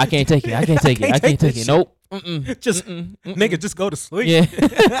gym. I can't take it. I can't take it. I can't take this it. Nope. Mm-mm. Just Mm-mm. nigga, just go to sleep.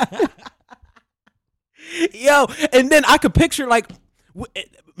 Yeah. Yo, and then I could picture like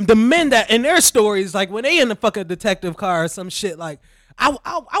the men that in their stories, like when they in the fucking detective car or some shit. Like, I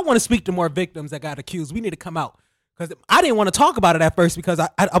want to speak to more victims that got accused. We need to come out because I didn't want to talk about it at first because I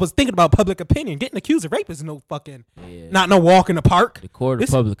was thinking about public opinion. Getting accused of rape is no fucking not no walk in the park, The court of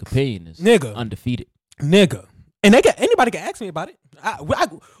This- public opinion is Nigga. undefeated. nigga. And anybody can ask me about it.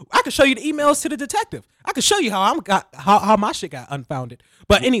 I could show you the emails to the detective. I could show you how my shit got unfounded.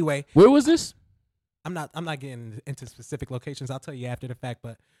 But anyway, Where was this? I'm not getting into specific locations. I'll tell you after the fact,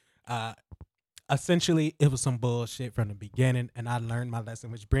 but essentially it was some bullshit from the beginning, and I learned my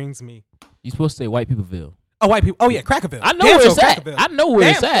lesson, which brings me You supposed to say white peopleville. white people. Oh yeah, Crackerville. I know Damn where it's sure at. Crackerville. I know where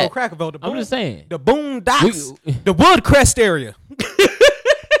it's Damn at. sure Crackerville. I'm just saying. The Boondocks, We- the Woodcrest area.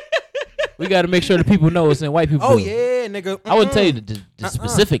 We got to make sure the people know it's in white people. Oh yeah, nigga. I wouldn't tell you the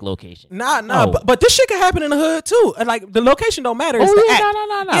specific location. Nah, No. but this shit can happen in the hood too. And like the location don't matter. It's Oh, the yeah,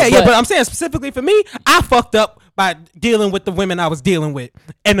 act. no. Yeah, but I'm saying specifically for me, I fucked up by dealing with the women I was dealing with,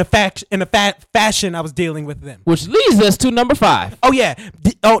 and the fashion I was dealing with them. Which leads us to number 5. Oh yeah.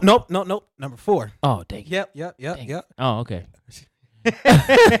 Nope. Number 4. Oh, dang. it. Yep. Dang it. Oh, okay.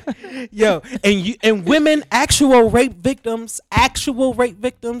 Yo, and women, actual rape victims,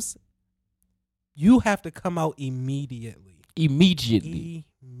 you have to come out immediately. Immediately.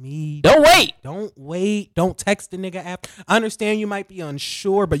 Immediately. Don't wait. Don't wait. Don't text the nigga after. I understand you might be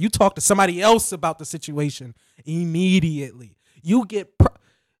unsure, but you talk to somebody else about the situation immediately. You get.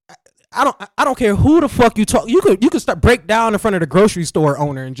 I don't care who the fuck you talk. You could start break down in front of the grocery store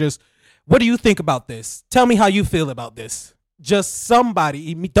owner and just, what do you think about this? Tell me how you feel about this. Just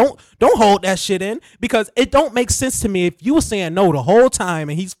somebody. Don't hold that shit in, because it don't make sense to me if you were saying no the whole time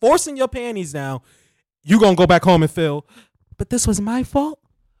and he's forcing your panties down. You gonna go back home and feel, but this was my fault.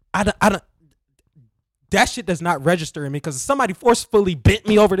 I don't. That shit does not register in me, because somebody forcefully bent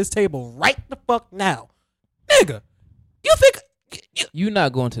me over this table right the fuck now, nigga. You think You're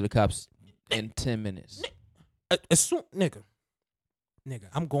not going to the cops in 10 minutes. nigga,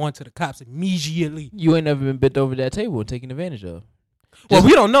 I'm going to the cops immediately. You ain't never been bent over that table and taken advantage of. Well,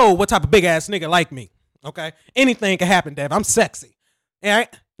 we don't know what type of big ass nigga like me. Okay, anything can happen, Dev. I'm sexy. All right.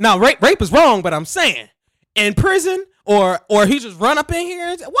 Now, rape is wrong, but I'm saying in prison or he just run up in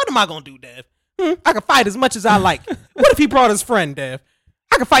here. What am I gonna do, Dev? I can fight as much as I like. What if he brought his friend, Dev?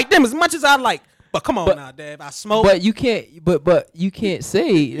 I can fight them as much as I like. But come on now, Dev. I smoke. But you can't. But you can't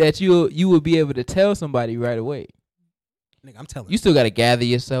say that you would be able to tell somebody right away. Nigga, I'm telling You still got to gather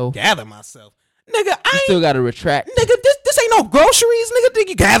yourself. gather myself. Nigga, You I still ain't. got to retract. Nigga, this ain't no groceries, nigga. Think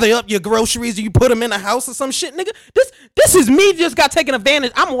you gather up your groceries and you put them in a house or some shit, nigga. This is me just got taken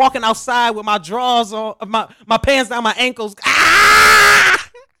advantage. I'm walking outside with my drawers on, my pants down my ankles.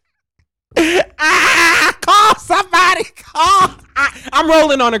 Call somebody. I'm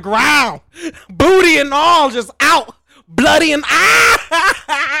rolling on the ground, booty and all, just out, bloody and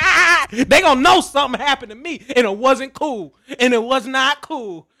they gonna know something happened to me and it wasn't cool, and it was not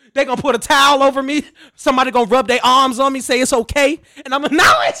cool. They gonna put a towel over me. Somebody gonna rub their arms on me, say it's okay, and I'm like,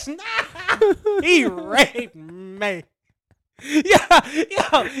 no, it's not. He raped me.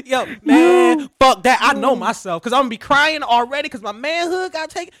 Yo, man, fuck that. I know myself, because I'm gonna be crying already because my manhood got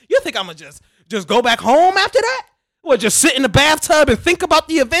taken. You think I'm gonna just go back home after that? Or just sit in the bathtub and think about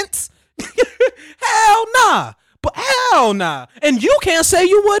the events? Hell nah. But hell nah. And you can't say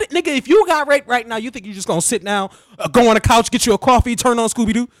you would. Nigga, if you got raped right now, you think you just gonna sit down, go on the couch, get you a coffee, turn on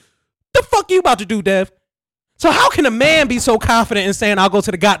Scooby-Doo? The fuck you about to do, Dev? So how can a man be so confident in saying I'll go to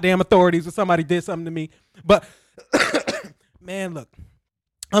the goddamn authorities if somebody did something to me? But man, look,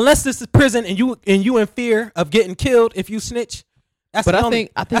 unless this is prison and you in fear of getting killed if you snitch, that's But the I only,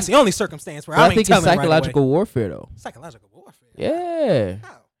 think- that's the only circumstance where But I I ain't think it's telling right psychological away. warfare, though. Psychological warfare. Yeah.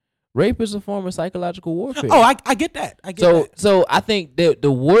 How? Rape is a form of psychological warfare. Oh, I get that. I get that. So I think the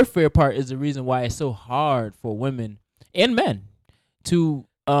warfare part is the reason why it's so hard for women and men to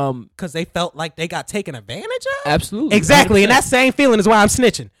Because they felt like they got taken advantage of? absolutely Exactly. 100%. And that same feeling is why I'm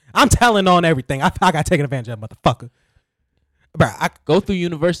snitching. I'm telling on everything. I got taken advantage of, motherfucker. Bruh, Go through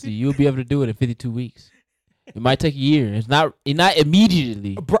university. You'll be able to do it in 52 weeks. It might take a year. It's not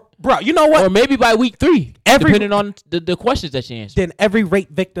immediately. bro, you know what? Or maybe by week 3, Every- depending on the questions that she answered. Then every rape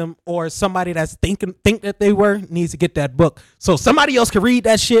victim or somebody that's think that they were needs to get that book so somebody else can read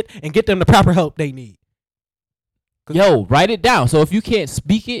that shit and get them the proper help they need. Yo, write it down. So if you can't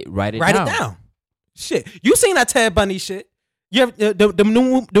speak it, write it down. Shit, you seen that Ted Bundy shit? You ever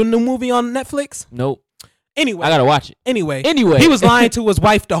the new movie on Netflix? Nope. Anyway, I gotta watch it. Anyway, Anyway. he was lying to his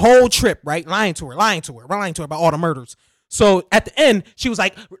wife the whole trip, right? Lying to her about all the murders. So at the end, she was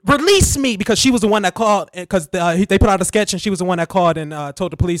like, "Release me," because she was the one that called. Because they put out a sketch, and she was the one that called and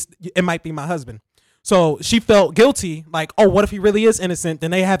told the police it might be my husband. So she felt guilty, like, "Oh, what if he really is innocent?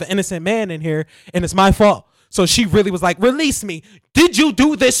 Then they have an innocent man in here, and it's my fault." So she really was like, "Release me! Did you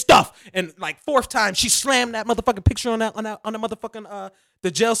do this stuff?" And like 4th time, she slammed that motherfucking picture on the motherfucking the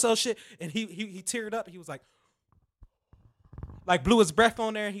jail cell shit, and he teared up. He was like blew his breath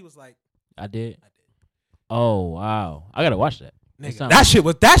on there. He was like, I did. Oh wow, I gotta watch that. Nigga, that shit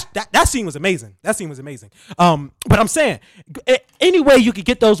was that scene was amazing. That scene was amazing. But I'm saying, any way you could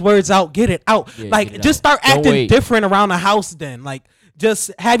get those words out, get it out. Yeah, like, get it just out. start Don't acting wait. different around the house. Then, like,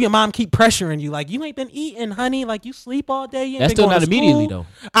 just have your mom keep pressuring you. Like, you ain't been eating, honey. Like, you sleep all day. You ain't That's been still going not to immediately school.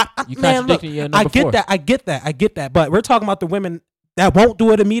 though. Man, You look, contradicting your I number get 4. that. I get that. But we're talking about the women that won't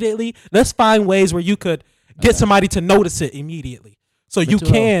do it immediately. Let's find ways where you could get somebody to notice it immediately, so you Mental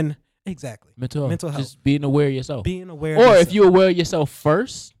health. can exactly Mental health. health. Just being aware of yourself. Being aware. Or of if yourself. you're aware of yourself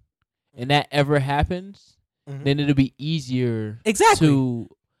first, and that ever happens, Mhm. then it'll be easier Exactly. to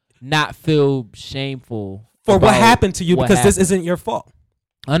not feel shameful for what about happened to you, what because this happened. isn't your fault.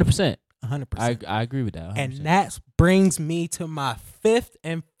 100%. 100%. I agree with that. 100%. And that brings me to my 5th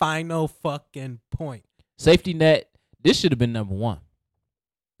and final fucking point. Safety net. This should have been number 1.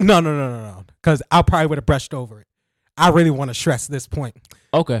 No. Because I probably would have brushed over it. I really want to stress this point,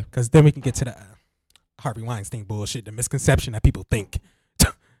 Okay. because then we can get to the Harvey Weinstein bullshit, the misconception that people think.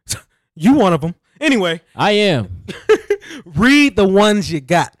 You one of them. Anyway, I am. read the ones you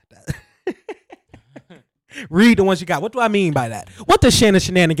got. Read the ones you got. What do I mean by that? What does Shannon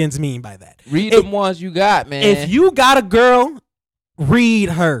Shenanigans mean by that? Read If- the ones you got, man. If you got a girl, read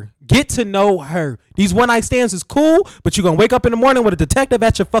her. Get to know her. These one night stands is cool, but you're gonna wake up in the morning with a detective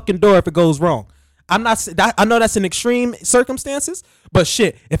at your fucking door if it goes wrong. I know that's in extreme circumstances, but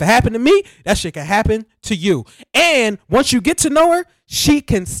shit, if it happened to me, that shit can happen to you. And once you get to know her, she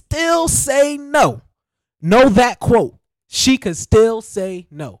can still say no. Know that quote. She can still say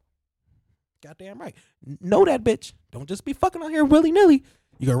no. Goddamn right. Know that bitch. Don't just be fucking out here willy-nilly.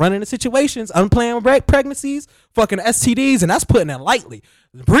 You gonna run into situations, unplanned pregnancies, fucking STDs, and that's putting it lightly.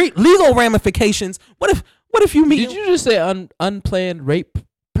 Legal ramifications. What if you meet? Did you just say unplanned rape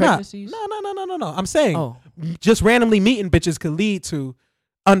pregnancies? No. I'm saying Oh. just randomly meeting bitches could lead to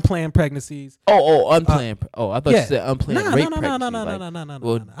unplanned pregnancies. Unplanned. I thought Yeah. you said unplanned No. rape pregnancy.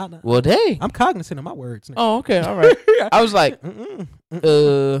 Well, No. well, dang. I'm cognizant of my words. Nigga. Oh, okay, all right. I was like, okay.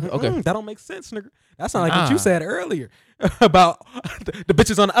 That don't make sense, nigga. That sounds like what Ah. you said earlier about the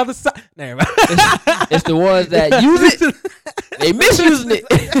bitches on the other side. Never mind. It's the ones that use it. They misusing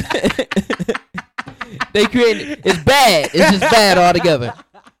it. They creating it. It's bad. It's just bad altogether.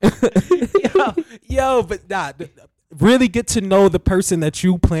 yo, but nah. Really get to know the person that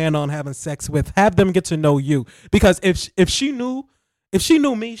you plan on having sex with. Have them get to know you, because if she knew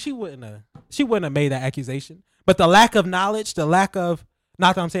me, she wouldn't have made that accusation. But the lack of knowledge, not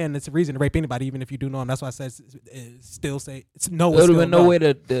that I'm saying it's a reason to rape anybody, even if you do know them. That's why I said still say it's no. There would have been no way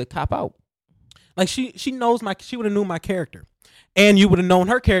to cop out. Like she would have knew my character, and you would have known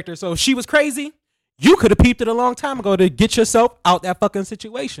her character. So if she was crazy, you could have peeped it a long time ago to get yourself out that fucking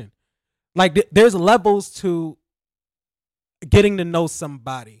situation. Like there's levels to getting to know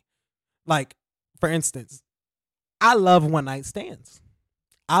somebody. Like, for instance, I love one night stands.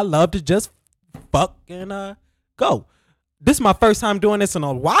 I love to just fuck and go. This is my first time doing this in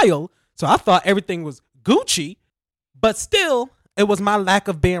a while, so I thought everything was Gucci, but still, it was my lack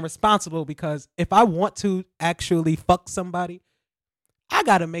of being responsible, because if I want to actually fuck somebody, I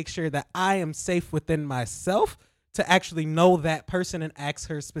got to make sure that I am safe within myself to actually know that person and ask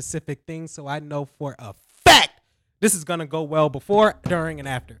her specific things, so I know for a fact this is going to go well before, during, and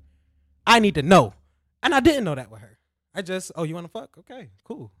after. I need to know. And I didn't know that with her. I just, you want to fuck? Okay,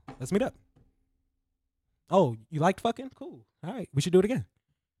 cool. Let's meet up. Oh, you like fucking? Cool. All right, we should do it again.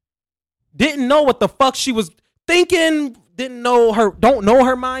 Didn't know what the fuck she was thinking. Don't know her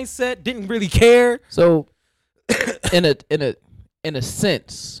mindset. Didn't really care. So, in a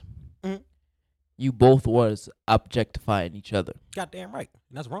sense, Mhm. you both was objectifying each other. Goddamn right.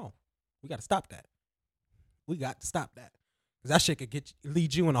 And that's wrong. We got to stop that. We got to stop that. That shit could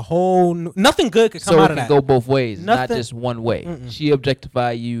lead you in a whole nothing good could come So out it of can that. go both ways, not Nothing- just one way. Mm-mm. She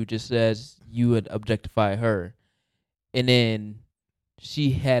objectified you just as you would objectify her, and then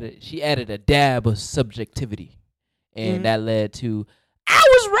she added a dab of subjectivity, and Mhm. that led to I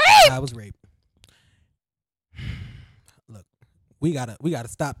was raped. I was raped. Look, we gotta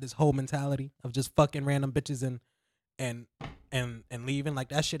stop this whole mentality of just fucking random bitches and leaving. Like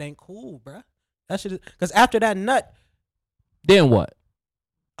that shit ain't cool, bruh. That shit because after that nut, Then what?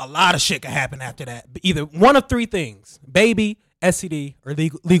 a lot of shit can happen after that. Either one of three things: baby, STD, or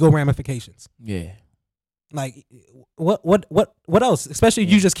legal ramifications. Yeah. Like what else? Especially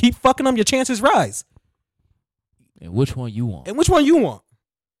if you just keep fucking them, your chances rise. And which one you want? And which one you want?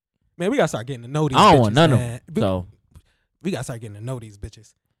 Man, we gotta start getting to know these. I don't bitches, want none of man. them. So We gotta start getting to know these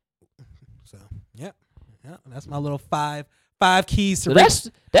bitches. So yeah, that's my little five keys to so rape.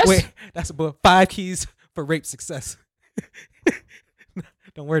 that's Wait, that's a book. 5 keys for rape success.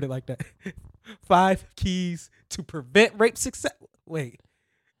 Don't word it like that. 5 keys to prevent rape success. Wait,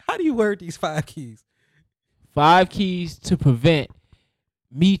 how do you word these 5 keys? 5 keys to prevent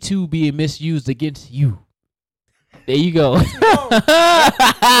Me Too being misused against you. There you go. Break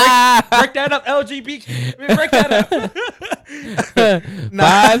that up, LGBT. Break that up.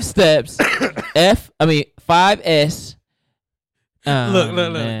 Nah. 5 steps. 5S. Look.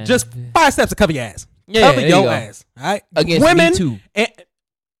 Man. Just 5 steps to cover your ass. Yeah, Cover there you your go. ass. All right. Against women Me Too.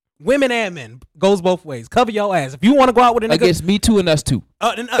 Women and men goes both ways. Cover your ass. If you want to go out with a nigga, Against Me Too and us too.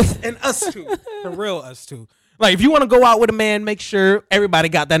 and us too, the real us too. Like if you want to go out with a man, make sure everybody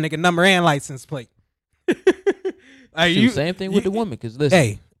got that nigga number and license plate. Like, Shoot, same thing with the woman. Cause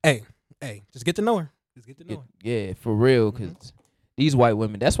listen, Hey, just get to know her. Just get to know her. yeah, for real. Cause these white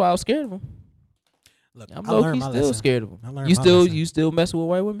women. That's why I was scared of them. Look, I'm I low learned key my still lesson. scared of them. I learned You my still lesson. you still messing with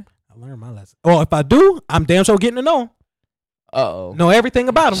white women? I learned my lesson. Well, if I do, I'm damn sure getting to know 'em. Uh-oh. Know everything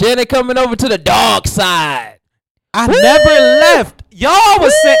about them. Shannon coming over to the dark side. I never left. Y'all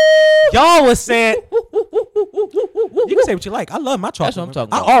was saying. You can say what you like. I love my chocolate. That's what I'm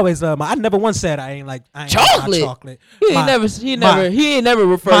talking I about. always love my. I never once said I ain't like Chocolate? chocolate. He ain't My- never he ain't never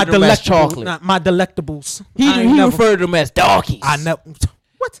my referred to them as chocolate. my delectables. He I ain't never- referred to them as darkies. I never.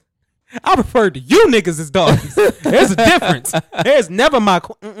 What? I referred to you niggas as dogs. There's a difference. There's never my.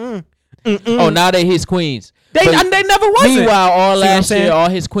 Oh, now they his queens. They But never wasn't. meanwhile, all See what I'm last saying? year, all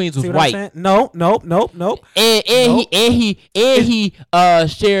his queens was See what I'm white. saying? Nope. And he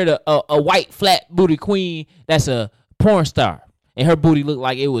shared a white flat booty queen that's a porn star, and her booty looked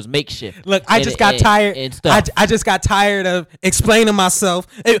like it was makeshift. Look, I And- just got tired. and stuff. I just got tired of explaining myself.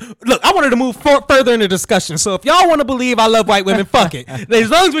 Hey, look, I wanted to move further in the discussion. So if y'all want to believe I love white women, fuck it. As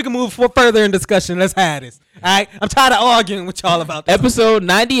long as we can move further in discussion, let's have this. All right, I'm tired of arguing with y'all about this. Episode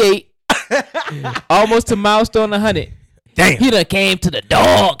 98, almost to milestone 100. Damn, He done came to the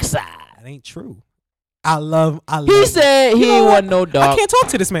dark side. that ain't true. I love. He said he You know ain't what? want no I dog can't talk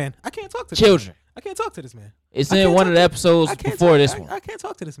to this man. I can't talk to this children. Man. I can't talk to this man. It's I in can't one of talk the to- episodes I can't before talk- this I- one. I can't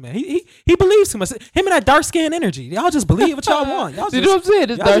talk to this man. He believes too much. Him and that dark skin energy. Y'all just believe what y'all want. Y'all You know what I'm saying?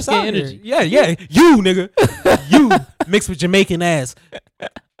 This y'all dark just skin out here. energy. Yeah. You nigga. You mixed with Jamaican ass.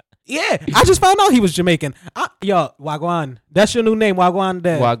 Yeah, I just found out he was Jamaican. Yo, Wagwan. That's your new name, Wagwan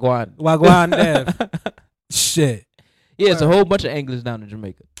Dev. Wagwan. Wagwan Dev. Shit. Yeah, it's a whole bunch of Anglers down in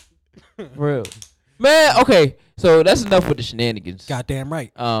Jamaica. For real. Man, okay. So that's enough with the shenanigans. Goddamn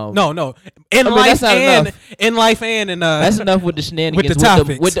right. No, No. In I mean, life that's not and enough. in life and in that's enough with the shenanigans. with the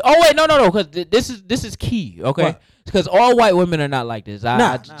topics. Oh wait, no, because this is key. Okay, What? because all white women are not like this.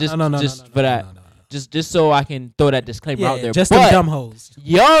 Nah, Just no, for that. no. Just so I can throw that disclaimer Yeah, out there. just but them dumb hoes.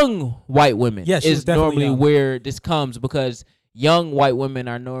 young white women Yeah, she's is definitely normally young. where this comes because young white women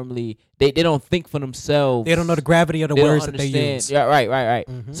are normally they don't think for themselves. They don't know the gravity of the They don't words that they understand. use. Yeah, right.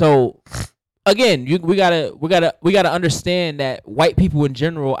 Mhm. So again, we gotta understand that white people in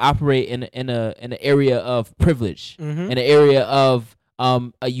general operate in an area of privilege, Mhm. in an area of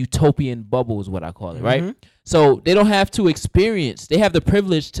a utopian bubble is what I call it, right? Mhm. So they don't have to experience. They have the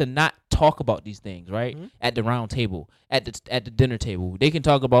privilege to not talk about these things, right? Mhm. At the round table, at the dinner table, they can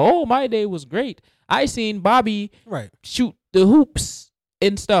talk about, oh, my day was great. I seen Bobby Right. shoot the hoops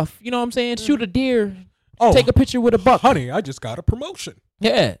and stuff. You know what I'm saying? Shoot a deer. Oh, Take a picture with a buck. honey, I just got a promotion.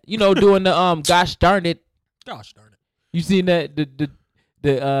 Yeah, doing the gosh darn it. Gosh darn it. You seen that that.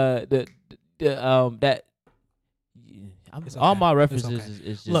 It's All okay. my It's references okay.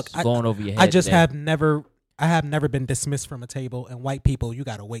 is just Look, going over your head. I just today. have never been dismissed from a table, and white people, you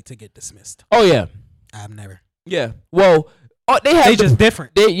gotta wait to get dismissed. Oh yeah, I've never. yeah. Well, they have They just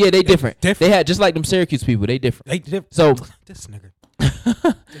different. they different. different. They had just like them Syracuse people. They different. They So this nigga.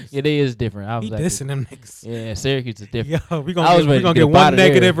 Yeah, they is different. I was He actually- dissing them niggas. Yeah, Syracuse is different. Yo, we I was ready to gonna get get up outta one there.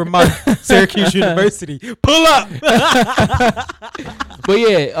 negative remark. Syracuse University, pull up. But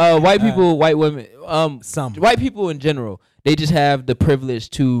yeah, white people, white women, Some. white people in general, they just have the privilege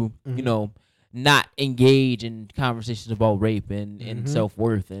to, Mhm. you know, not engage in conversations about rape and Mhm.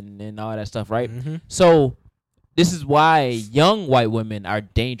 self-worth and all that stuff, right? Mhm. So this is why young white women are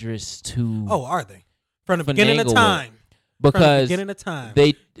dangerous to Oh, are they? From the beginning of finagle with. time. From the because beginning of time.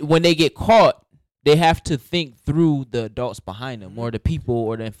 they when they get caught, they have to think through the adults behind them or the people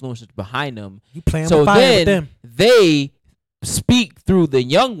or the influencers behind them. You playing So with fire with then them. they speak through the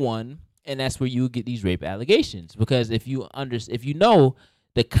young one, and that's where you get these rape allegations. Because if you know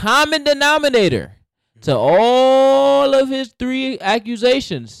the common denominator to all of his 3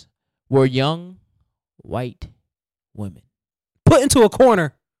 accusations were young white women. Put into a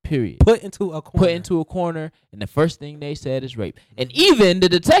corner. Period. Put into a corner. Put into a corner, and the first thing they said is rape. And even the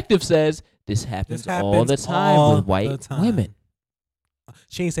detective says this happens all the time all with white the time. women.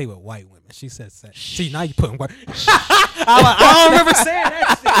 She ain't say with white women. She said sex. See, now you putting white. I don't remember saying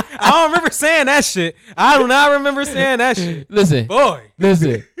that shit. I don't remember saying that shit. I do not remember saying that shit. Listen, Boy.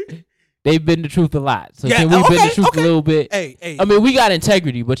 listen. They've been the truth a lot. So Yeah, can we bend okay, the truth okay. a little bit? Hey. I mean, we got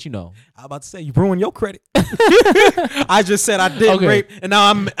integrity, but you know. I'm about to say you ruined your credit. I just said I didn't Okay. rape, and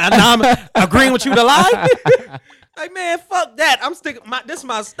now I'm agreeing with you to lie. Like, man, fuck that. I'm sticking. This is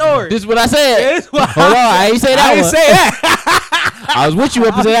my story. This is what I said. This what Hold on, I ain't say that I didn't one. say that. I was with you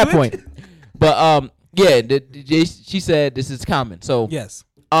up I until was that with point. But yeah, she said this is common. So Yes.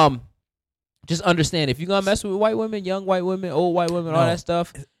 just understand if you're gonna mess with white women, young white women, old white women, all No. that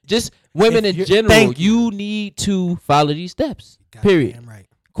stuff, just women If in you're- general, thank you need to follow these steps. God Period. damn right.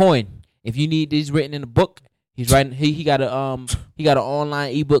 Coin. If you need these written in a book, he's writing. He got an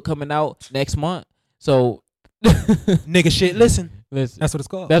online ebook coming out next month. So Nigga shit, listen. listen, That's what it's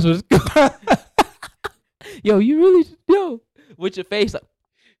called. that's what it's called. Yo, with your face up.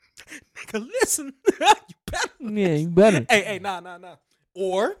 Nigga, listen. You better. Yeah, you better. Hey, nah.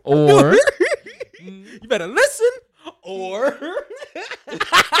 Or you better listen. Or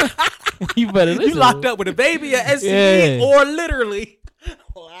you better listen. you locked up with a baby at STD, Yeah. or literally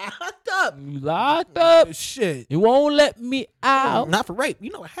locked up. You locked up. Shit. You won't let me out. Not for rape.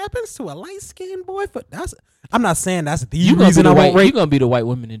 You know what happens to a light skinned boy? I'm not saying that's the You gonna, be reason the I won't white, you rape. gonna be the white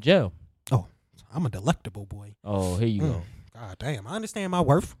woman in jail. Oh, I'm a delectable boy. Oh, here you go. God damn, I understand my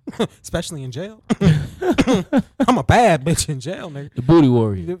worth, especially in jail. I'm a bad bitch in jail, nigga. The booty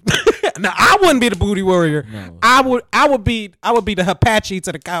warrior. Now I wouldn't be the booty warrior. No. I would be the Apache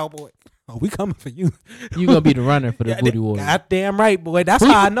to the cowboy. Oh, we coming for you. You gonna be the runner for the booty warrior. God damn right, boy. That's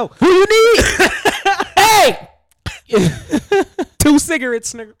how I know. Who you need? Hey! 2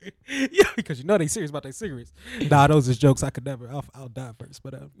 cigarettes, nigga. Yeah, because you know they serious about their cigarettes. Nah, those is jokes. I could never. I'll die first.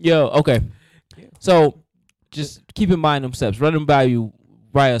 But Yo, okay. Yeah. So just keep in mind them steps. Run them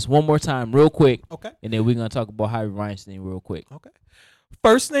by us one more time, real quick, okay. and then we're gonna talk about Harvey Weinstein real quick. Okay.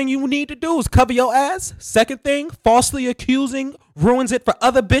 First thing you need to do is cover your ass. Second thing, falsely accusing ruins it for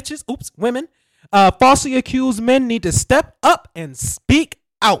other bitches. Oops, women. Falsely accused men need to step up and speak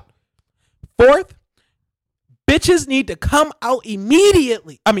out. Fourth, bitches need to come out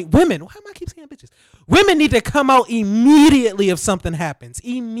immediately. I mean, women. Why am I keep saying bitches? Women need to come out immediately if something happens.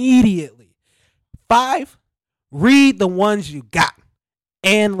 Immediately. 5, read the ones you got.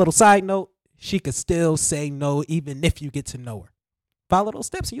 And little side note, she could still say no even if you get to know her. Follow those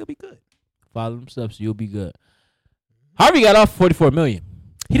steps and you'll be good. Follow them steps, you'll be good. Harvey got off $44 million.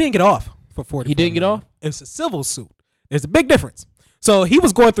 He didn't get off for 40. He didn't get off? It's a civil suit. There's a big difference. So he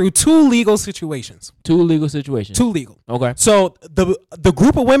was going through 2 legal situations. 2 legal situations. 2 legal. Okay. So the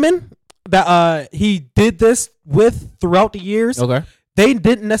group of women that he did this with throughout the years, Okay. they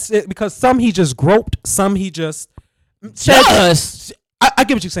didn't necessarily, because some he just groped, some he just said. Just. I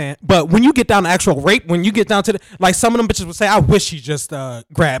get what you're saying, but when you get down to actual rape, when you get down to like some of them bitches would say, I wish he just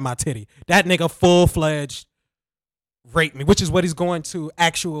grabbed my titty. That nigga full-fledged raped me, which is what he's going to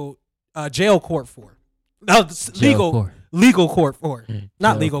actual jail court for. No, legal court for.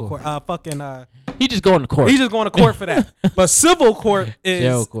 Not Jail legal court. court. He just going to court. He's just going to court for that. But civil court is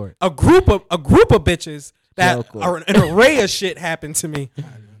Jail court. a group of bitches Jail that court. are an array of shit happened to me.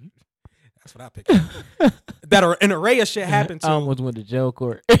 That's what I picked. That are an array of shit happened to. I almost went to jail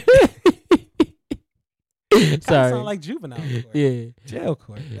court. Sorry. Sorry. Sound like juvenile court. Yeah. Jail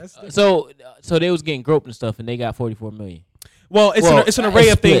court. That's different. So they was getting groped and stuff, and they got $44 million. Well, it's an array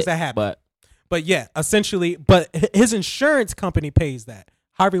of things that happen. But But yeah, essentially, but his insurance company pays that.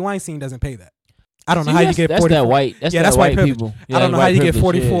 Harvey Weinstein doesn't pay that. I don't know See, how you that's- get that's 44 that white. That's yeah, that that's white privilege. people. I Yeah, don't know white how you get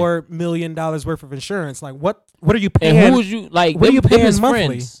privilege, yeah. $44 million worth of insurance. Like what are you paying? And who was you like? What are you them paying his monthly?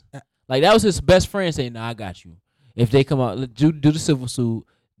 friends. Like that was his best friend saying, "No, I got you. If they come out, do the civil suit,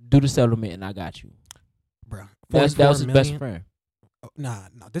 do the settlement, and I got you." Bro, That was 44 his million? best friend. Oh, nah,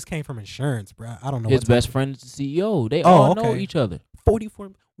 this came from insurance, bro. I don't know His what's best happening. friend is the CEO. They Oh, all know okay. each other.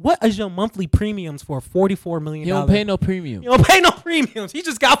 44. What is your monthly premiums for $44 million? He don't pay no premium. You don't pay no premiums. He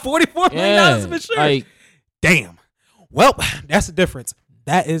just got $44 million of insurance. like Damn. Well, that's the difference.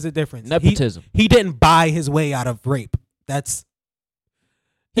 That is a difference. nepotism. He didn't buy his way out of rape. It's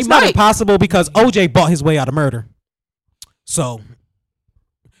He not might. impossible because OJ bought his way out of murder. So,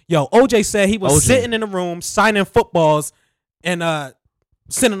 OJ said he was OJ. sitting in the room signing footballs and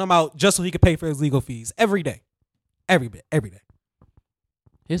sending them out just so he could pay for his legal fees every day. Every day.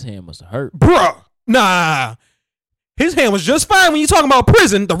 His hand must have hurt. Bruh. Nah. His hand was just fine when you talking about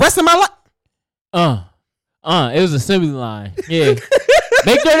prison. The rest of my life. It was assembly line. Yeah.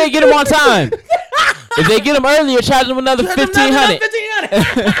 Make sure they get him on time. If they get him earlier, charge them another $1,500.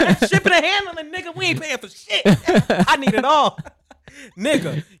 $1,500. Shipping and handling, nigga. We ain't paying for shit. I need it all.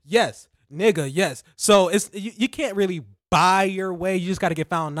 Nigga. Yes. So you can't really buy your way. You just got to get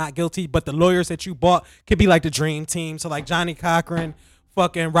found not guilty. But the lawyers that you bought could be like the dream team. So like Johnny Cochran,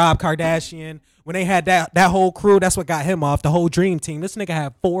 fucking Rob Kardashian. When they had that whole crew, that's what got him off. The whole dream team. This nigga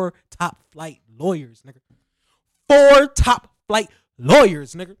had 4 top flight lawyers, nigga. 4 top flight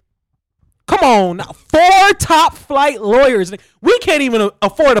lawyers, nigga. Come on now. 4 top flight lawyers. Nigga. We can't even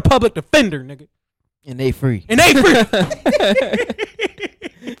afford a public defender, nigga. And they free. And they free.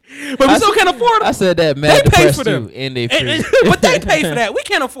 But we still can't afford them. I said that mad They pay depressed for them. too. And they free. But they pay for that. We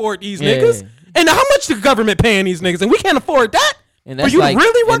can't afford these Yeah. niggas. And how much the government paying these niggas? And we can't afford that. And For that's you like,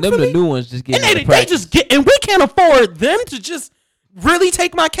 really work and them for the me? new ones just And getting they just get, and we can't afford them to just really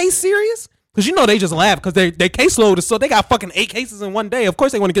take my case serious. Because they just laugh because their caseload is so they got fucking 8 cases in one day. Of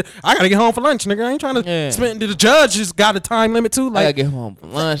course they want to I gotta get home for lunch, nigga. I ain't trying to spend. The judge just got a time limit too. I Like gotta get home for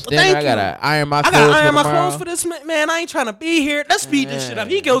lunch. Well, Dinner. thank I gotta iron my I clothes. gotta iron my tomorrow. clothes for this man. I ain't trying to be here. Let's speed this shit up.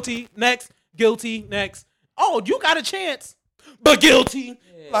 He guilty. Next. Guilty. Next. Oh, you got a chance, but guilty.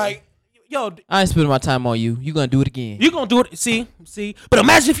 Like, yo, I ain't spending my time on you. You gonna do it again? you gonna do it. See. But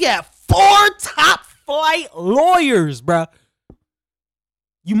imagine if you had 4 top flight lawyers, bruh.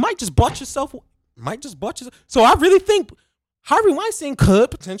 You might just bought yourself. So I really think Harvey Weinstein could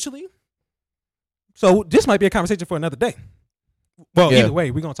potentially. So this might be a conversation for another day. Well, Yeah. either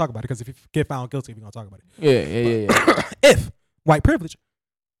way, we're gonna talk about it because if you get found guilty, we're gonna talk about it. Yeah. If white privilege,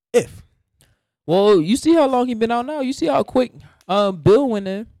 if Well, you see how long he been out now. You see how quick Bill went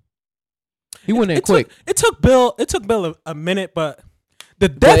in. He went in quick. It took Bill a minute, but the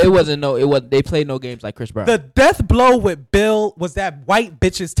But death it wasn't no. It was they played no games like Chris Brown. the death blow with Bill was that white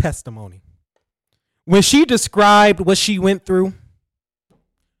bitch's testimony. When she described what she went through,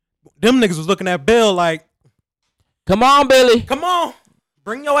 them niggas was looking at Bill like, Come on, Billy. come on,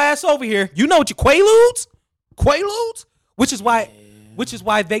 bring your ass over here. You know what you Quaaludes? Which is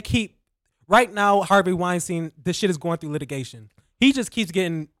why they keep right now. Harvey Weinstein, this shit is going through litigation. He just keeps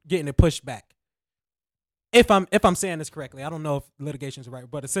getting it pushed back. If I'm saying this correctly, I don't know if litigation's right,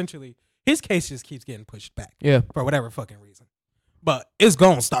 but essentially his case just keeps getting pushed back. Yeah. For whatever fucking reason. But it's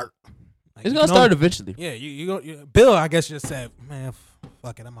gonna start. Like, It's gonna start eventually. Yeah, you Bill, I guess, just said, man,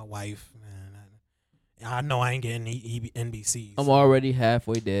 fuck it, I'm my wife, man. I know I ain't getting NBCs. I'm already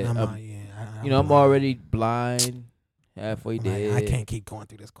halfway dead. I'm blind. already blind, halfway Like, dead. I can't keep going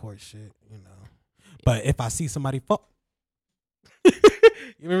through this court shit, But if I see somebody fuck, you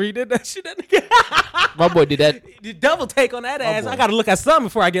remember he did that shit? That nigga, My boy did that the double take on that ass. boy. I gotta look at something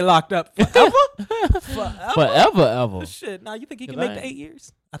before I get locked up. Forever? forever. Shit. Now you think he can 'Cause make I the 8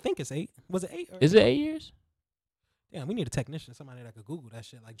 years? I think it's 8. Was it 8? Is it 8 years? Damn, we need a technician, somebody that could Google that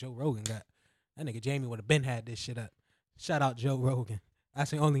shit like Joe Rogan got. That nigga Jamie would have been had this shit up. Shout out Joe Rogan.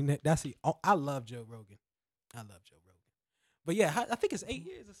 That's the only. I love Joe Rogan. But yeah, I think it's 8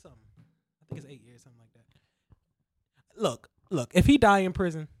 years or something. I think it's 8 years, something like that. Look. If he die in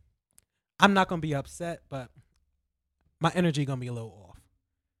prison, I'm not gonna be upset, but my energy gonna be a little off.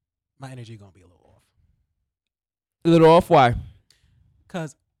 A little off. Why?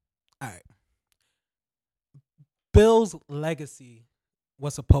 Cause, all right, Bill's legacy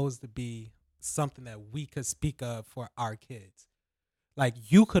was supposed to be something that we could speak of for our kids. Like,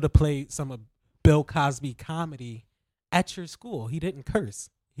 you could have played some of Bill Cosby comedy at your school. He didn't curse.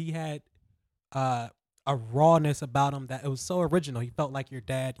 He had a rawness about him that it was so original. He felt like your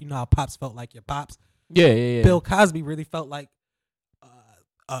dad. You know how Pops felt like your Pops. Yeah. Bill Cosby really felt like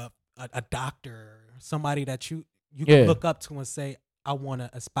a doctor, somebody that you Yeah. can look up to and say, I want to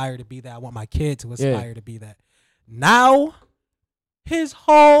aspire to be that. I want my kid to aspire to be that. Now, his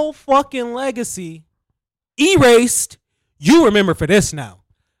whole fucking legacy erased. You remember for this now.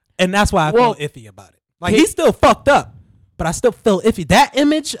 And that's why I feel iffy about it. Like, he's still fucked up, but I still feel iffy. That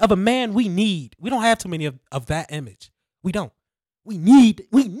image of a man we need. We don't have too many of that image. We don't. We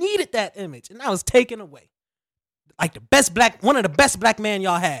needed that image, and that was taken away. Like one of the best black men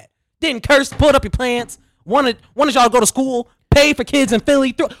y'all had. Didn't curse, pulled up your pants, wanted y'all to go to school, paid for kids in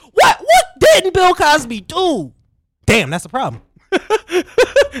Philly. What didn't Bill Cosby do? Damn, that's the problem.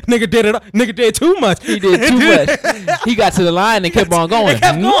 Nigga did it. Nigga did too much. He did too much. He got to the line and kept on going.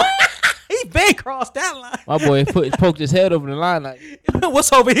 He been crossed that line. My boy poked his head over the line like,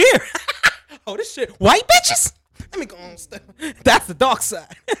 what's over here? Oh, this shit. White bitches? Let me go on. That's the dark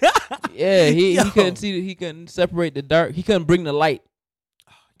side. Yeah, he couldn't see. He couldn't separate the dark. He couldn't bring the light.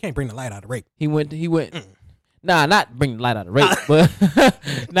 Can't bring the light out of rape. He went. Nah, not bring the light out of rape, but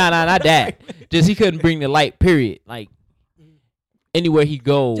nah, not that. Just he couldn't bring the light. Period. Like anywhere he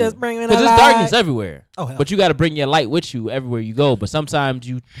goes, just bring the light. Because there's darkness everywhere. Oh, hell. But you got to bring your light with you everywhere you go. But sometimes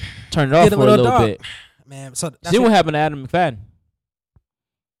you turn it off for a little bit. Man, so see what happened to Adam McFadden?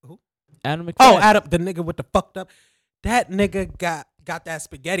 Who? Adam McFadden. Oh, Adam, the nigga with the fucked up. That nigga got that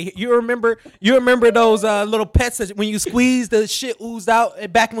spaghetti. You remember those little pets that when you squeeze the shit oozed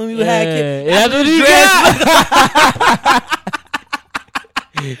out back when we had kids? That's what he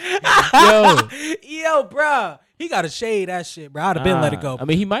got. Yo, bro, he got to shade that shit, bro. I'd have been let it go. I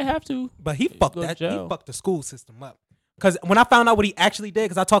mean, he might have to, but he fucked that. He fucked the school system up. Because when I found out what he actually did,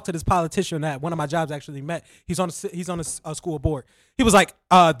 because I talked to this politician that one of my jobs actually met. He's on a school board. He was like,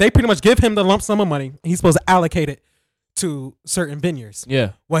 they pretty much give him the lump sum of money. He's supposed to allocate it to certain vineyards.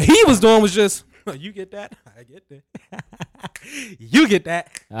 Yeah. What he was doing was just, you get that, I get that. You get that,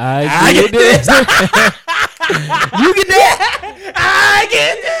 I get this. You get that, I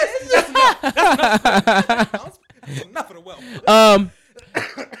get this. That's enough of the wealth.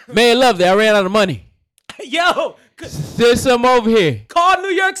 Man, love that. I ran out of money. Yo, send some over here. Call New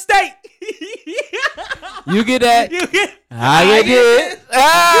York State. You get that. You get. I get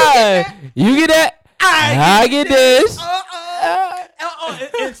this. You get that. I get this.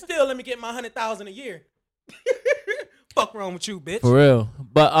 And still, let me get my $100,000 a year. Fuck wrong with you, bitch. For real.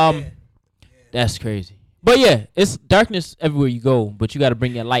 But that's crazy. But yeah, it's darkness everywhere you go. But you got to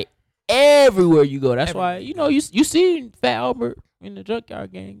bring your light everywhere you go. That's why you see Fat Albert in the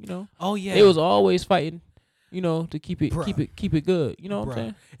Junkyard Gang. Oh yeah, they was always fighting. To keep it good. You know what I'm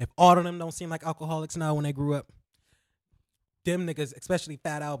saying? If all of them don't seem like alcoholics now when they grew up, them niggas, especially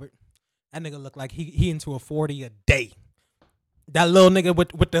Fat Albert, that nigga look like he into a 40 a day. That little nigga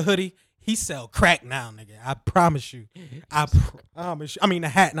with the hoodie, he sell crack now, nigga. I promise you. I promise you. I mean the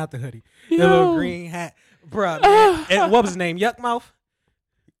hat, not the hoodie. The little green hat. Bruh, man. And what was his name? Yuckmouth?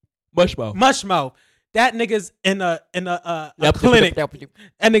 Mushmouth. That nigga's in a clinic.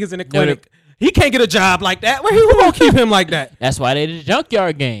 That nigga's in a clinic. He can't get a job like that. Who gonna keep him like that? That's why they did the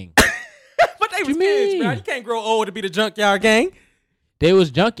Junkyard Gang. But they was kids, bro. You can't grow old to be the Junkyard Gang. They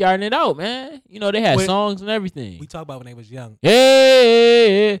was junkyarding it out, man. They had songs and everything. We talk about when they was young.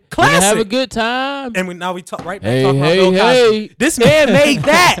 Hey, classic. Have a good time. And now we talk right back talking about Bill Cosby. This man made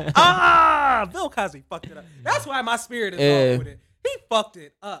that. Bill Cosby fucked it up. That's why my spirit is wrong with it. He fucked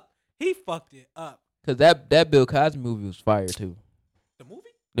it up. Cause that Bill Cosby movie was fire too.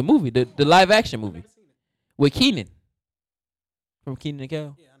 The movie, the live action movie with Keenan from Keenan and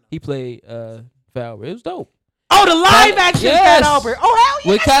Kel. Yeah, he played Fat Albert. It was dope. Oh, the live action Fat Albert. Oh hell yeah!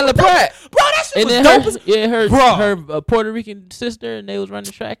 With Kyla Pratt, bro, that shit was dope. Her Puerto Rican sister, and they was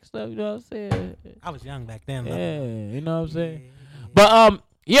running track and stuff. You know what I'm saying? I was young back then. Yeah, you know what I'm saying. But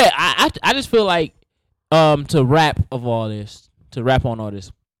I just feel like to wrap on all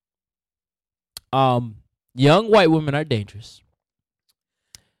this, young white women are dangerous.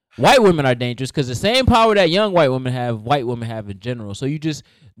 White women are dangerous because the same power that young white women have, white women have in general. So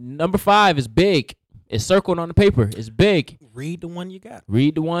number 5 is big. It's circled on the paper. It's big. Read the one you got.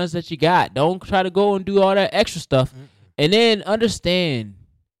 Read the ones that you got. Don't try to go and do all that extra stuff. Mm-mm. And then understand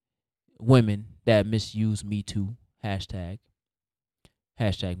women that misuse Me Too. Hashtag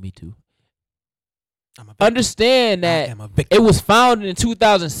Me Too. Understand that it was founded in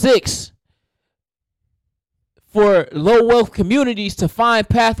 2006 for low wealth communities to find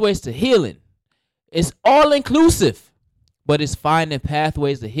pathways to healing. It's all inclusive, but it's finding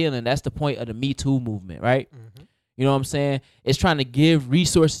pathways to healing. That's the point of the Me Too movement, right? Mm-hmm. You know what I'm saying? It's trying to give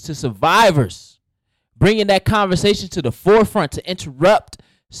resources to survivors, bringing that conversation to the forefront to interrupt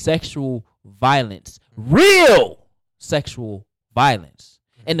sexual violence, real sexual violence.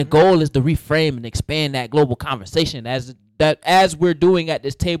 And the goal is to reframe and expand that global conversation as we're doing at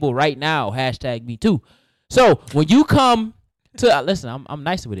this table right now. #MeToo. So when you come to listen, I'm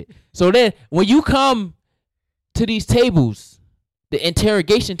nice with it. So then when you come to these tables, the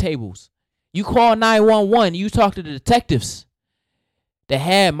interrogation tables, you call 911. You talk to the detectives that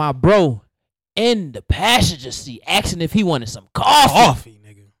had my bro in the passenger seat asking if he wanted some coffee. Coffee,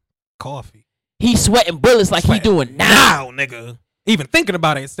 nigga. Coffee. He sweating bullets like he doing now. Nigga. Even thinking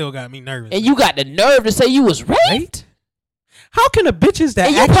about it still got me nervous. And you got the nerve to say you was raped? Right? How can the bitches that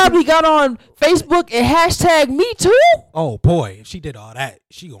And you probably got on Facebook and #MeToo? Oh boy, if she did all that,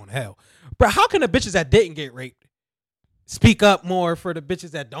 she going to hell. Bro, how can the bitches that didn't get raped speak up more for the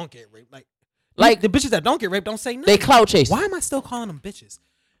bitches that don't get raped? Like the bitches that don't get raped don't say nothing. They clout chasing. Why am I still calling them bitches?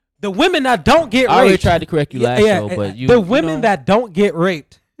 The women that don't get raped. I already tried to correct you last show, but the women that don't get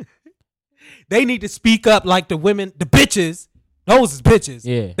raped, they need to speak up like the women, the bitches. Those is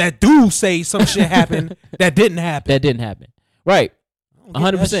bitches that do say some shit happened that didn't happen. Right.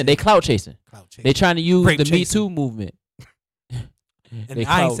 100%. They clout chasing. They trying to use the Me Too movement. And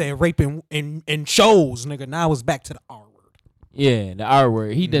I ain't saying raping in shows, nigga. Now it's back to the R word. Yeah, the R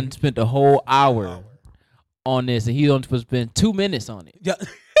word. He done spent the whole hour on this, and he only supposed to spend 2 minutes on it. Yeah.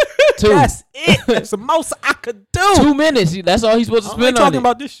 2. That's it. That's the most I could do. 2 minutes. That's all he's supposed to spend on it. Talking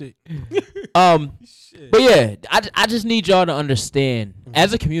about this shit. But yeah, I just need y'all to understand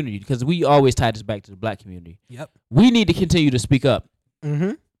as a community, because we always tie this back to the black community. Yep. We need to continue to speak up.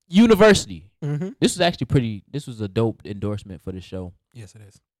 Mm-hmm. University. Mm-hmm. This was actually this was a dope endorsement for the show. Yes, it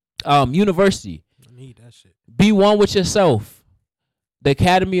is. University. I need that shit. Be one with yourself. The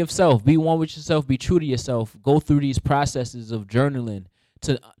Academy of Self. Be one with yourself. Be true to yourself. Go through these processes of journaling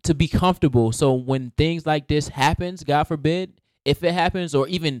to be comfortable. So when things like this happens, God forbid, if it happens, or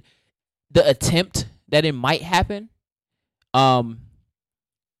even the attempt that it might happen,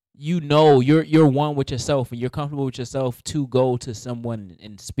 you're one with yourself and you're comfortable with yourself to go to someone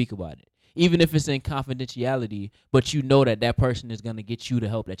and speak about it, even if it's in confidentiality. But you know that person is gonna get you the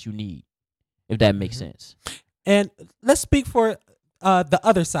help that you need, if that makes sense. And let's speak for the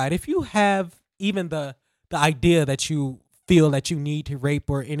other side. If you have even the idea that you feel that you need to rape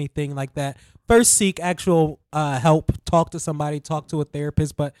or anything like that, first seek actual help. Talk to somebody, talk to a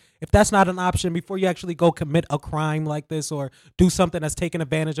therapist. But if that's not an option, before you actually go commit a crime like this or do something that's taking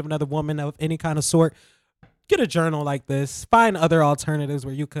advantage of another woman of any kind of sort, get a journal like this. Find other alternatives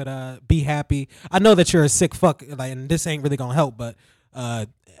where you could be happy. I know that you're a sick fuck, and this ain't really gonna help, but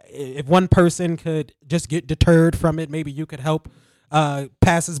if one person could just get deterred from it, maybe you could help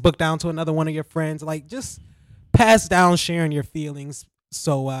pass this book down to another one of your friends. Like, just pass down sharing your feelings,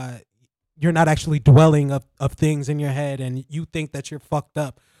 so you're not actually dwelling of things in your head and you think that you're fucked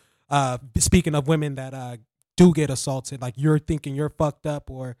up. Speaking of women that do get assaulted, like, you're thinking you're fucked up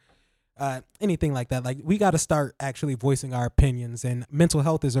or anything like that. Like, we got to start actually voicing our opinions, and mental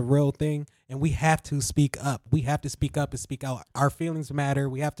health is a real thing, and we have to speak up. We have to speak up and speak out. Our feelings matter.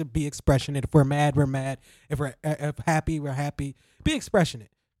 We have to be expressionate. If we're mad, we're mad. If we're happy, we're happy. Be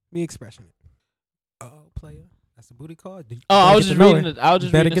expressionate. Be expressionate. Oh, player. That's a booty call. I was just reading it. I was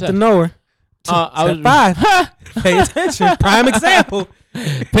just better reading get to know her. I was 5. Pay attention. Prime example.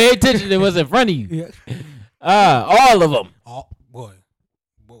 Pay attention. It was in front of you. Yeah. All of them. Oh, boy.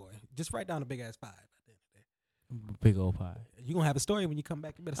 Just write down a big ass 5. Big old pie. You gonna have a story when you come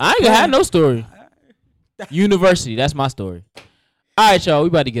back. You better I ain't gonna have no story. University. That's my story. All right, y'all. We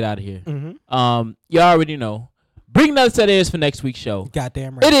about to get out of here. Mm-hmm. You already know. Bring another set of ears for next week's show.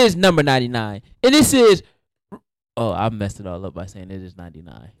 Goddamn right. It is number 99, and this is. Oh, I messed it all up by saying it is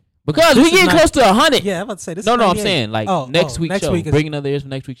 99 because we getting close to 100. Yeah, I'm about to say this. No, is I'm 98. saying like next week's show. Week is, Bring another ears for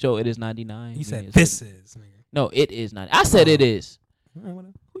next week's show. It is 99. You said this is. Nigga. No, it is 90. I said it is.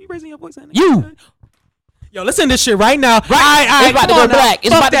 Who you raising your voice at? You. Yo, listen to this shit right now. Right. It's about to go black.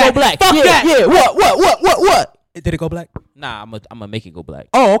 It's about to go black. Fuck that. Yeah. What? Did it go black? Nah, I'm gonna make it go black.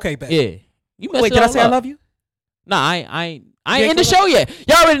 Oh, okay, bet. Yeah. You Wait, did I say I love you? Nah, I ain't in the show yet.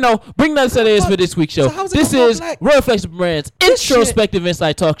 Y'all already know. Bring another set of ears for this week's show. So this is Royal Flexible Brands Introspective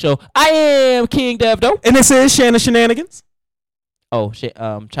Insight Talk Show. I am King Devdo. And this is Shannon Shenanigans. Oh shit.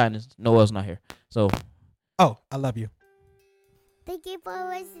 China's Noel's not here. So. Oh, I love you. Thank you for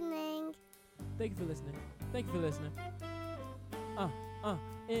listening. Thank you for listening. Thank you for listening.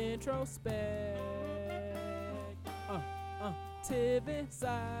 Introspect. Tiv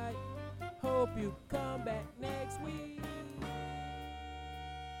Insight. Hope you come back next week.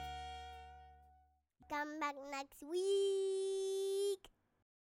 Come back next week.